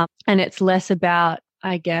 And it's less about,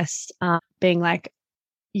 I guess, being like,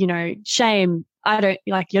 you know, shame, I don't,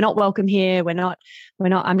 like, you're not welcome here.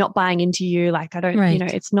 I'm not buying into you. Like, I don't, you know,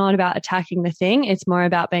 it's not about attacking the thing. It's more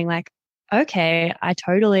about being like, okay, I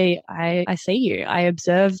see you. I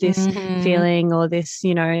observe this feeling or this,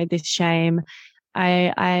 you know, this shame.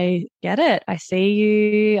 I get it. I see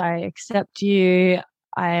you. I accept you.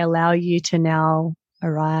 I allow you to now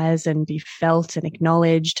arise and be felt and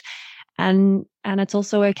acknowledged. And it's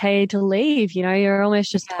also okay to leave. You know, you're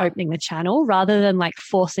almost just opening the channel rather than like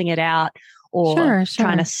forcing it out or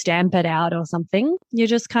trying to stamp it out or something. You're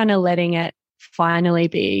just kind of letting it finally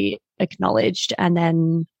be acknowledged and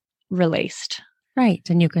then released. Right.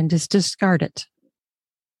 And you can just discard it.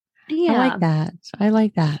 Yeah. I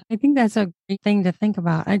like that. I think that's a great thing to think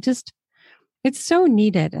about. It's so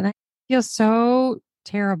needed. And I feel so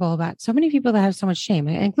terrible about so many people that have so much shame,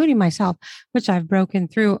 including myself, which I've broken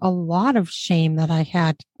through a lot of shame that I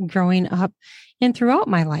had growing up and throughout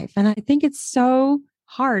my life. And I think it's so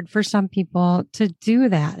hard for some people to do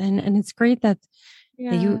that. And it's great that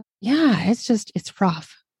it's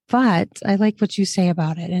rough, but I like what you say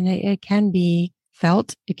about it. And it can be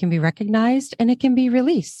felt, it can be recognized, and it can be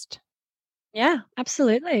released. Yeah,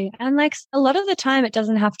 absolutely. And like a lot of the time, it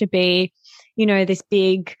doesn't have to be, you know, this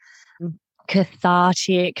big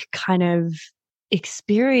cathartic kind of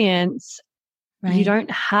experience. Right. You don't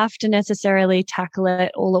have to necessarily tackle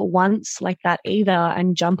it all at once like that either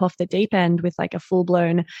and jump off the deep end with like a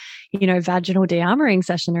full-blown, you know, vaginal de-armoring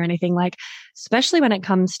session or anything. Like, especially when it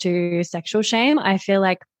comes to sexual shame, I feel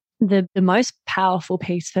like the most powerful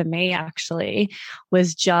piece for me actually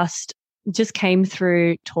was just came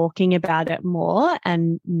through talking about it more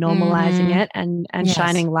and normalizing it and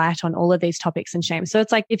shining light on all of these topics and shame. So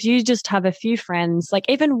it's like, if you just have a few friends, like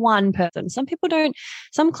even one person, some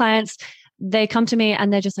clients, they come to me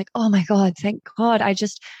and they're just like, oh my God, thank God.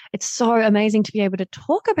 It's so amazing to be able to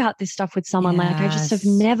talk about this stuff with someone. Like I just have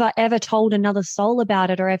never, ever told another soul about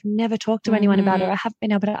it, or I've never talked to anyone about it, or I haven't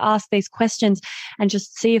been able to ask these questions and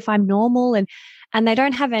just see if I'm normal. And they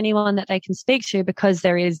don't have anyone that they can speak to because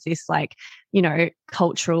there is this like,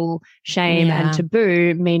 cultural shame and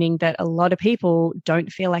taboo, meaning that a lot of people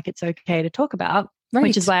don't feel like it's okay to talk about. Right.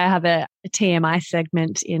 Which is why I have a TMI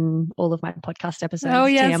segment in all of my podcast episodes. Oh,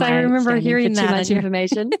 yes. TMI, I remember hearing that. Too much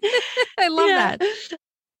information. I love that.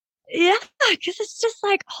 Yeah, because it's just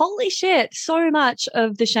like, holy shit, so much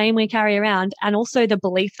of the shame we carry around, and also the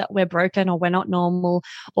belief that we're broken or we're not normal,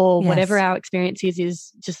 or whatever our experience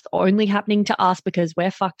is just only happening to us because we're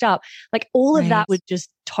fucked up. Like all of that would just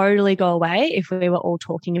totally go away if we were all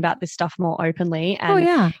talking about this stuff more openly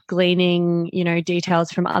and gleaning, details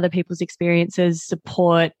from other people's experiences,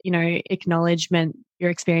 support, acknowledgement, your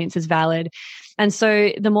experience is valid. And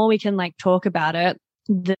so the more we can like talk about it,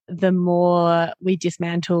 the more we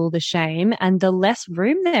dismantle the shame, and the less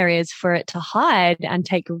room there is for it to hide and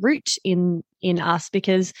take root in us.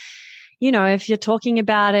 Because, if you're talking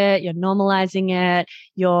about it, you're normalizing it,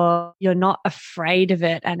 you're not afraid of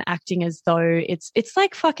it and acting as though it's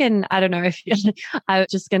like fucking, I don't know if I'm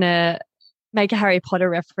just going to make a Harry Potter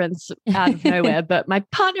reference out of nowhere, but my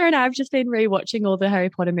partner and I have just been rewatching all the Harry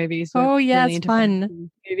Potter movies. Oh yeah, really it's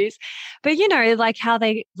fun. Movies. But like how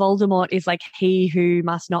Voldemort is like he who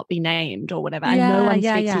must not be named or whatever. Yeah, and no one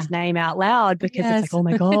speaks his name out loud because it's like, oh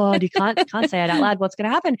my God, you can't say it out loud. What's going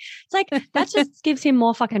to happen? It's like, that just gives him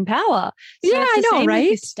more fucking power. So yeah, I know,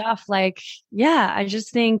 right? Stuff like, I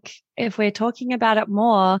just think if we're talking about it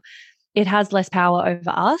more, it has less power over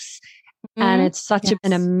us. And it's such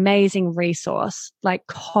an amazing resource, like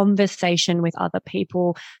conversation with other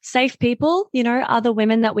people, safe people, other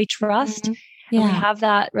women that we trust and we have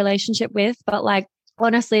that relationship with. But like,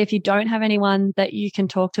 honestly, if you don't have anyone that you can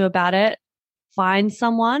talk to about it, find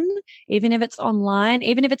someone, even if it's online,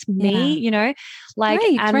 even if it's me, and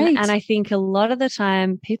I think a lot of the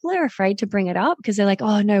time people are afraid to bring it up because they're like,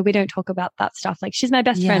 oh no, we don't talk about that stuff. Like she's my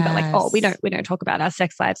best friend, but like, oh, we don't talk about our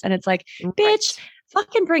sex lives. And it's like, bitch,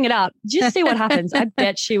 fucking bring it up. Just see what happens. I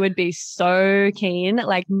bet she would be so keen.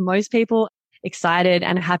 Like most people excited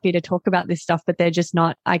and happy to talk about this stuff, but they're just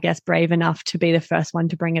not, I guess, brave enough to be the first one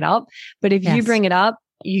to bring it up. But if you bring it up,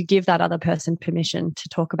 you give that other person permission to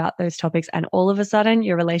talk about those topics. And all of a sudden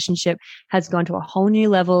your relationship has gone to a whole new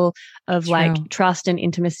level of like trust and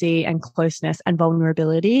intimacy and closeness and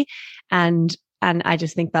vulnerability. And I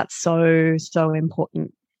just think that's so, so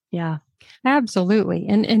important. Yeah. Absolutely.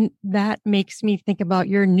 And that makes me think about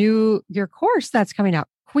your course that's coming out,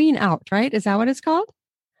 Queen Out, right? Is that what it's called?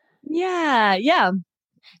 Yeah. Yeah.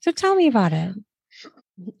 So tell me about it.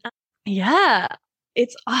 Yeah.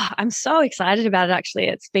 I'm so excited about it. Actually,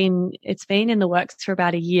 it's been in the works for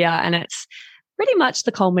about a year, and it's pretty much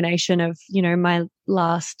the culmination of, my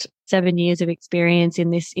last 7 years of experience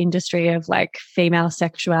in this industry of like female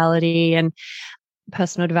sexuality and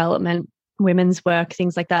personal development, women's work,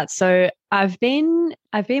 things like that. So I've been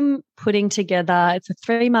putting together, it's a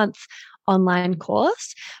 3-month online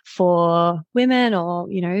course for women or,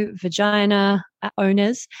 vagina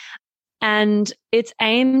owners. And it's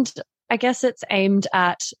aimed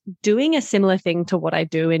at doing a similar thing to what I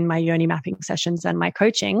do in my yoni mapping sessions and my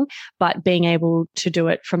coaching, but being able to do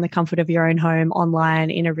it from the comfort of your own home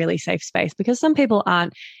online in a really safe space, because some people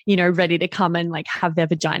aren't, ready to come and like have their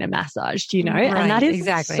vagina massaged, Right, and that is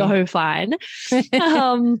exactly so fine.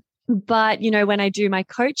 But, when I do my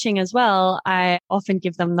coaching as well, I often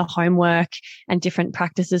give them the homework and different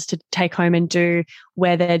practices to take home and do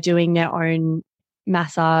where they're doing their own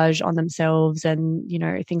massage on themselves and,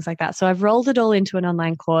 things like that. So I've rolled it all into an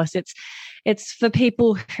online course. It's for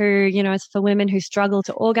people who, it's for women who struggle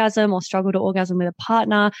to orgasm or struggle to orgasm with a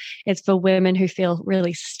partner. It's for women who feel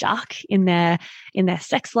really stuck in their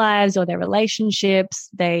sex lives or their relationships.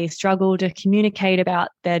 They struggle to communicate about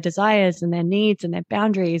their desires and their needs and their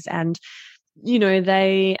boundaries. And,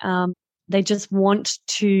 they just want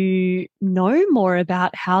to know more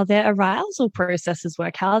about how their arousal processes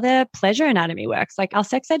work, how their pleasure anatomy works. Like our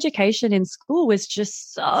sex education in school was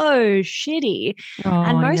just so shitty.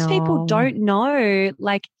 And most people don't know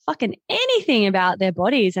like fucking anything about their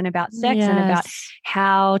bodies and about sex and about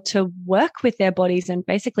how to work with their bodies and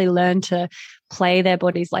basically learn to play their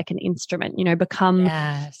bodies like an instrument, become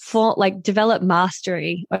develop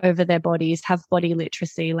mastery over their bodies, have body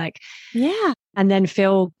literacy, and then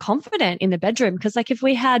feel confident in the bedroom. Because like if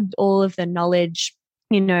we had all of the knowledge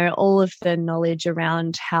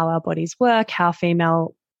around how our bodies work, how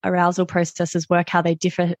female arousal processes work, how they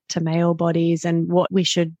differ to male bodies, and what we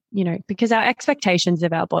should, because our expectations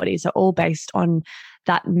of our bodies are all based on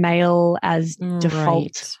that male as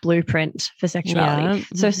default blueprint for sexuality.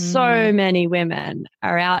 Yeah. So many women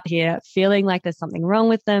are out here feeling like there's something wrong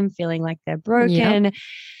with them, feeling like they're broken. Yep.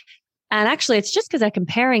 And actually, it's just because they're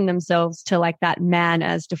comparing themselves to like that man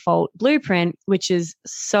as default blueprint, which is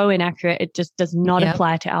so inaccurate. It just does not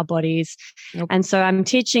apply to our bodies. Nope. And so I'm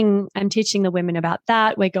teaching the women about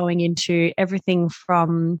that. We're going into everything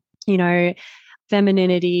from,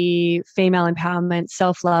 femininity, female empowerment,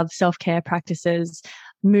 self-love, self-care practices,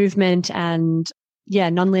 movement, and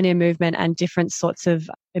nonlinear movement, and different sorts of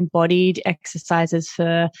embodied exercises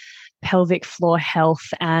for pelvic floor health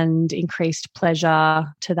and increased pleasure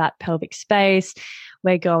to that pelvic space.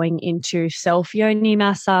 We're going into self-yoni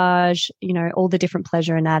massage, all the different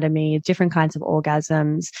pleasure anatomy, different kinds of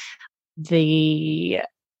orgasms, the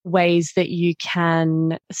ways that you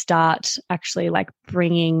can start actually like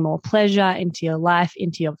bringing more pleasure into your life,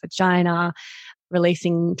 into your vagina,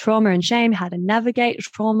 releasing trauma and shame, how to navigate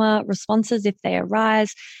trauma responses if they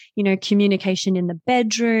arise, communication in the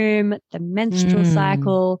bedroom, the menstrual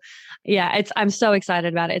cycle. Yeah, I'm so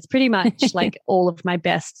excited about it. It's pretty much like all of my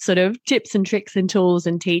best sort of tips and tricks and tools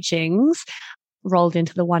and teachings rolled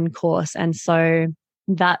into the one course. And so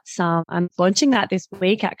that's, I'm launching that this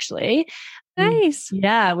week actually. Nice.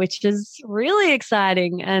 Yeah, which is really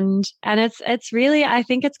exciting. And it's really, I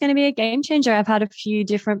think it's going to be a game changer. I've had a few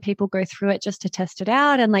different people go through it just to test it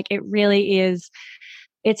out. And like, it really is,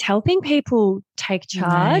 it's helping people take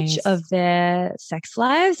charge of their sex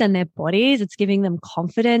lives and their bodies. It's giving them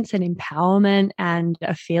confidence and empowerment and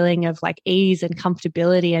a feeling of like ease and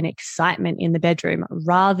comfortability and excitement in the bedroom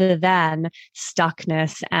rather than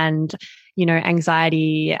stuckness and,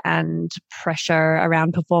 anxiety and pressure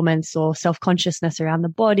around performance or self-consciousness around the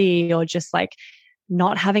body, or just like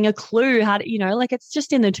not having a clue how to, like it's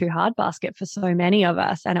just in the too hard basket for so many of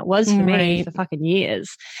us. And it was for me for fucking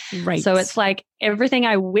years. Right. So it's like everything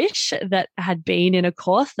I wish that had been in a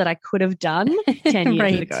course that I could have done 10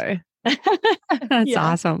 years ago. That's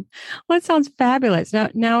awesome. Well, it sounds fabulous.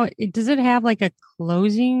 Now, does it have like a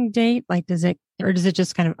closing date? Like, does it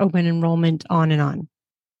just kind of open enrollment on and on?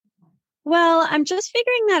 Well, I'm just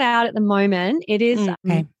figuring that out at the moment. It is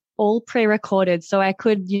all pre-recorded, so I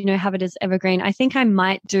could, have it as evergreen. I think I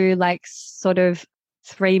might do like sort of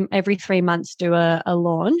every 3 months do a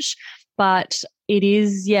launch, but it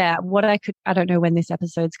is, I don't know when this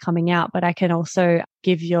episode's coming out, but I can also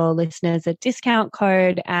give your listeners a discount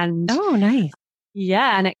code and. Oh, nice.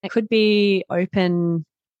 Yeah. And it could be open,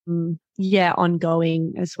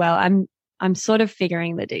 ongoing as well. I'm sort of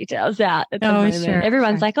figuring the details out at the moment. Sure,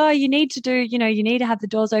 Everyone's like, oh, you need to have the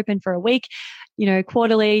doors open for a week,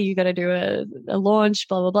 quarterly, you got to do a launch,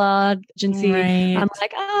 blah, blah, blah, agency. Right. I'm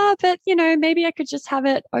like, but maybe I could just have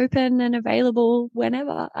it open and available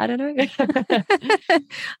whenever. I don't know.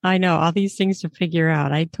 I know all these things to figure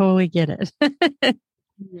out. I totally get it.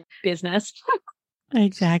 Business.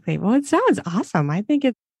 Exactly. Well, it sounds awesome. I think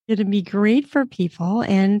it'd be great for people.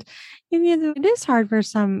 And it is hard for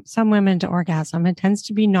some women to orgasm. It tends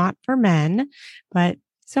to be not for men, but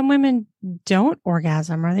some women don't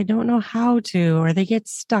orgasm, or they don't know how to, or they get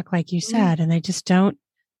stuck, like you said, and they just don't,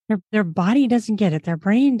 their body doesn't get it. Their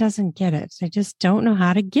brain doesn't get it. They just don't know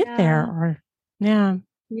how to get there.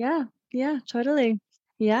 Yeah, totally.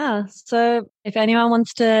 Yeah. So if anyone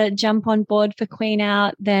wants to jump on board for Queen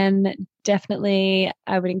Out, then definitely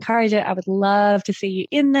I would encourage it. I would love to see you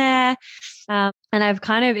in there. And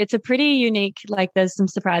it's a pretty unique, like there's some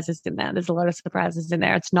surprises in there. There's a lot of surprises in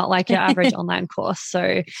there. It's not like your average online course.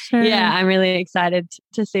 So yeah, I'm really excited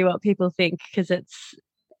to see what people think, because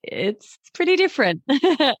it's pretty different.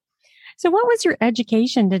 So what was your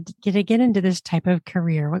education to get into this type of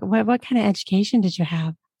career? What kind of education did you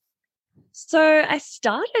have? So I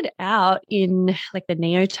started out in like the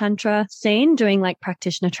neo-tantra scene, doing like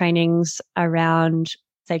practitioner trainings around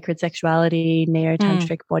sacred sexuality,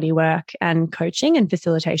 neo-tantric bodywork and coaching and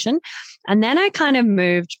facilitation. And then I kind of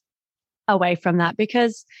moved away from that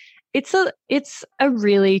because it's a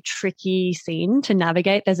really tricky scene to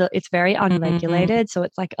navigate. It's very unregulated. So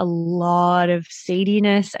it's like a lot of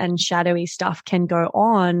seediness and shadowy stuff can go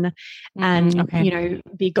on and,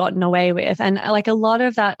 be gotten away with. And like a lot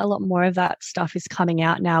more of that stuff is coming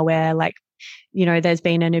out now, where like, there's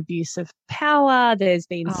been an abuse of power. There's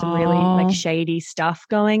been some really like shady stuff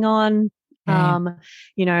going on Okay.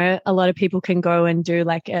 You know, a lot of people can go and do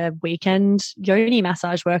like a weekend yoni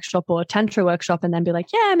massage workshop or tantra workshop and then be like,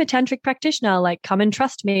 yeah, I'm a tantric practitioner. Like, come and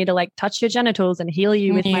trust me to like touch your genitals and heal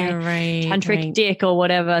you with my tantric dick or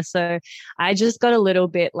whatever. So I just got a little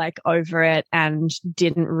bit like over it and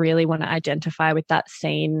didn't really want to identify with that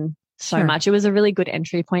scene so much. It was a really good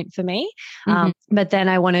entry point for me. But then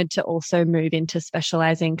I wanted to also move into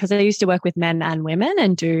specializing because I used to work with men and women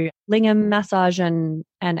and do lingam massage and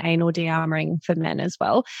anal de-armoring for men as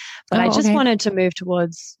well. But I just wanted to move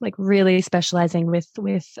towards like really specializing with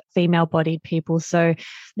female bodied people. So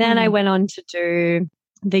then I went on to do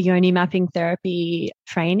the yoni mapping therapy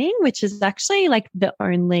training, which is actually like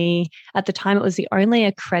at the time, it was the only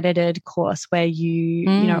accredited course where you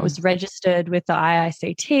know, it was registered with the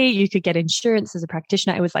IICT. You could get insurance as a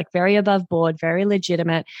practitioner. It was like very above board, very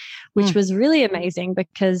legitimate, which was really amazing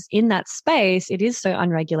because in that space, it is so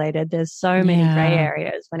unregulated. There's so many gray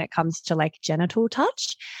areas when it comes to like genital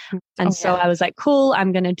touch. And so I was like, cool,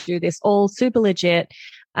 I'm going to do this all super legit.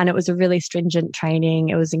 And it was a really stringent training.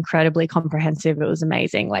 It was incredibly comprehensive. It was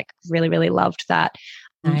amazing. Like really, really loved that.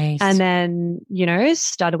 Nice. And then, you know,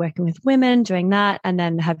 started working with women doing that and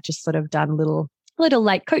then have just sort of done little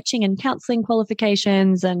like coaching and counseling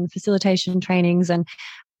qualifications and facilitation trainings and,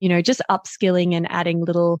 you know, just upskilling and adding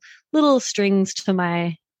little strings to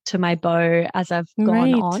my bow as I've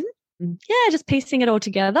gone on. Yeah, just piecing it all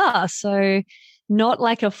together. So not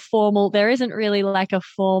like there isn't really like a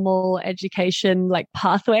formal education like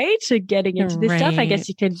pathway to getting into this stuff. I guess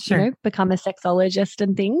you could, you know, become a sexologist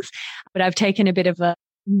and things, but I've taken a bit of a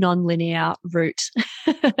non-linear route.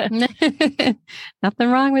 Nothing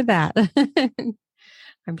wrong with that.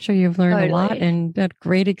 I'm sure you've learned a lot and had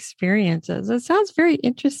great experiences. It sounds very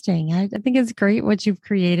interesting. I think it's great what you've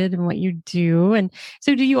created and what you do. And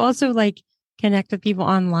so do you also like connect with people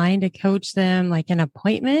online to coach them like in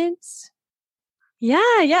appointments?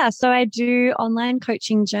 Yeah. So I do online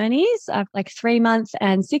coaching journeys. I've like 3-month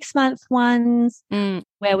and 6-month ones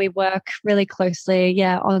where we work really closely,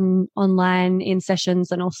 online in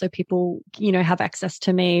sessions. And also people, you know, have access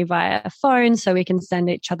to me via phone so we can send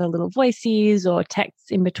each other little voices or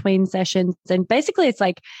texts in between sessions. And basically it's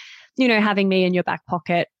like, you know, having me in your back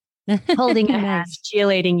pocket, holding your hand,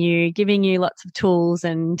 cheerleading you, giving you lots of tools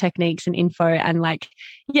and techniques and info and like,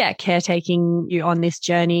 caretaking you on this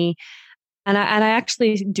journey. And I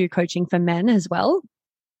actually do coaching for men as well.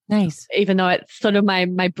 Nice. Even though it's sort of my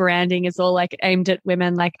branding is all like aimed at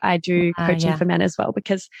women, like I do coaching for men as well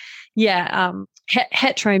because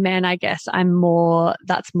hetero men, I guess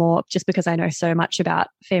that's more just because I know so much about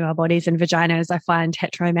female bodies and vaginas. I find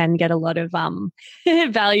hetero men get a lot of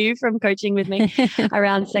value from coaching with me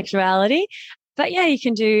around sexuality. But yeah, you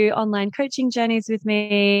can do online coaching journeys with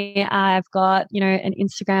me. I've got, you know, an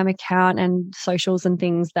Instagram account and socials and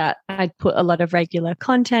things that I put a lot of regular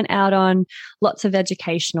content out on, lots of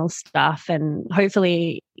educational stuff and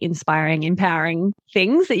hopefully inspiring, empowering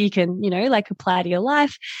things that you can, you know, like apply to your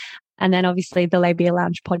life. And then obviously the Labia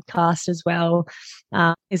Lounge podcast as well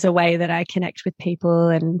is a way that I connect with people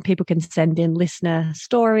and people can send in listener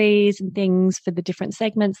stories and things for the different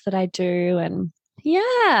segments that I do. And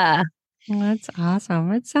yeah. That's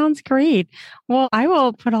awesome. It sounds great. Well, I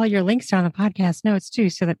will put all your links down the podcast notes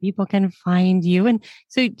too, so that people can find you. And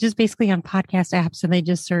so just basically on podcast apps, so they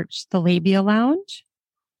just search the Labia Lounge.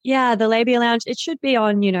 Yeah, the Labia Lounge. It should be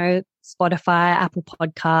on, you know, Spotify, Apple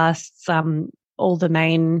Podcasts, all the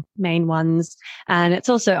main ones. And it's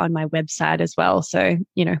also on my website as well. So,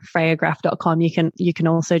 you know, freyagraph.com. You can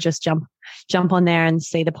also just jump on there and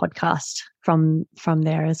see the podcast from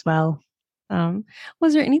there as well.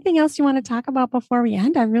 Was there anything else you want to talk about before we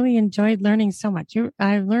end? I really enjoyed learning so much.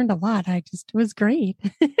 I learned a lot. It was great.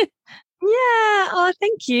 Yeah. Oh,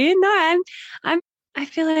 thank you. No, I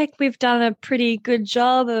feel like we've done a pretty good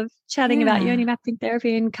job of chatting about yoni mapping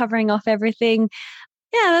therapy and covering off everything.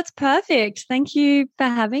 Yeah, that's perfect. Thank you for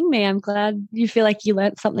having me. I'm glad you feel like you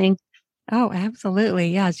learned something. Oh, absolutely.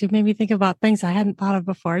 Yes. You've made me think about things I hadn't thought of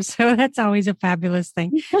before. So that's always a fabulous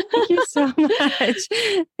thing. Thank you so much.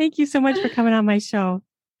 Thank you so much for coming on my show.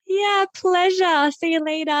 Yeah, pleasure. See you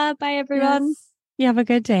later. Bye, everyone. Yes. You have a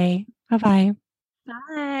good day. Bye-bye.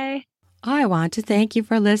 Bye. I want to thank you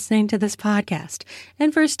for listening to this podcast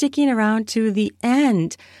and for sticking around to the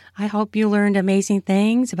end. I hope you learned amazing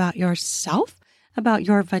things about yourself, about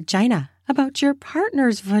your vagina, about your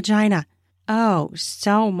partner's vagina. Oh,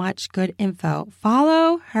 so much good info.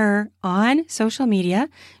 Follow her on social media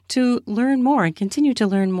to learn more and continue to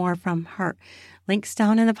learn more from her. Links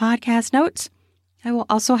down in the podcast notes. I will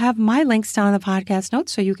also have my links down in the podcast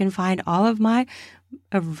notes so you can find all of my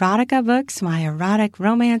erotica books, my erotic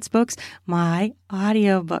romance books, my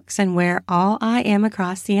audio books, and where all I am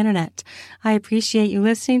across the internet. I appreciate you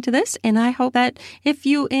listening to this, and I hope that if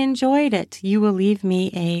you enjoyed it, you will leave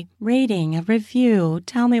me a rating, a review.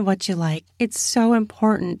 Tell me what you like. It's so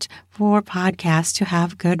important for podcasts to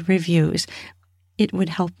have good reviews. It would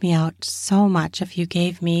help me out so much if you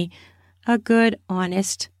gave me a good,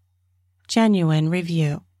 honest, genuine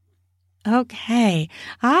review. Okay,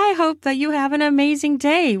 I hope that you have an amazing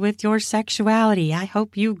day with your sexuality. I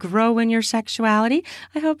hope you grow in your sexuality.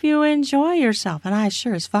 I hope you enjoy yourself. And I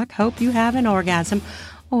sure as fuck hope you have an orgasm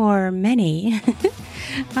or many.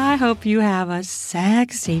 I hope you have a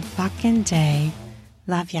sexy fucking day.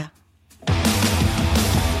 Love ya.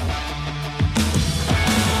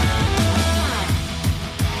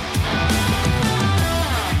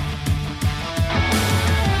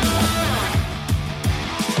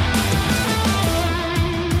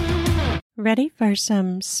 Ready for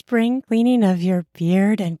some spring cleaning of your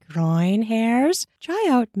beard and groin hairs? Try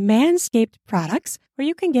out Manscaped products where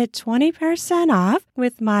you can get 20% off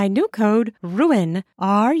with my new code RUAN,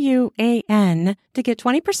 RUAN, to get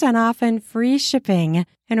 20% off and free shipping.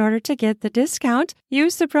 In order to get the discount,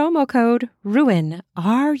 use the promo code RUAN,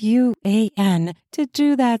 RUAN, to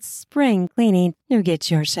do that spring cleaning to get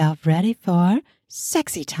yourself ready for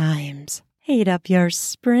sexy times. Heat up your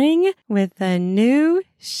spring with a new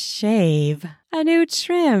shave, a new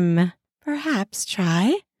trim. Perhaps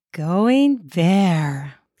try going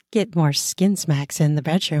bare. Get more skin smacks in the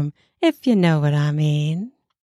bedroom, if you know what I mean.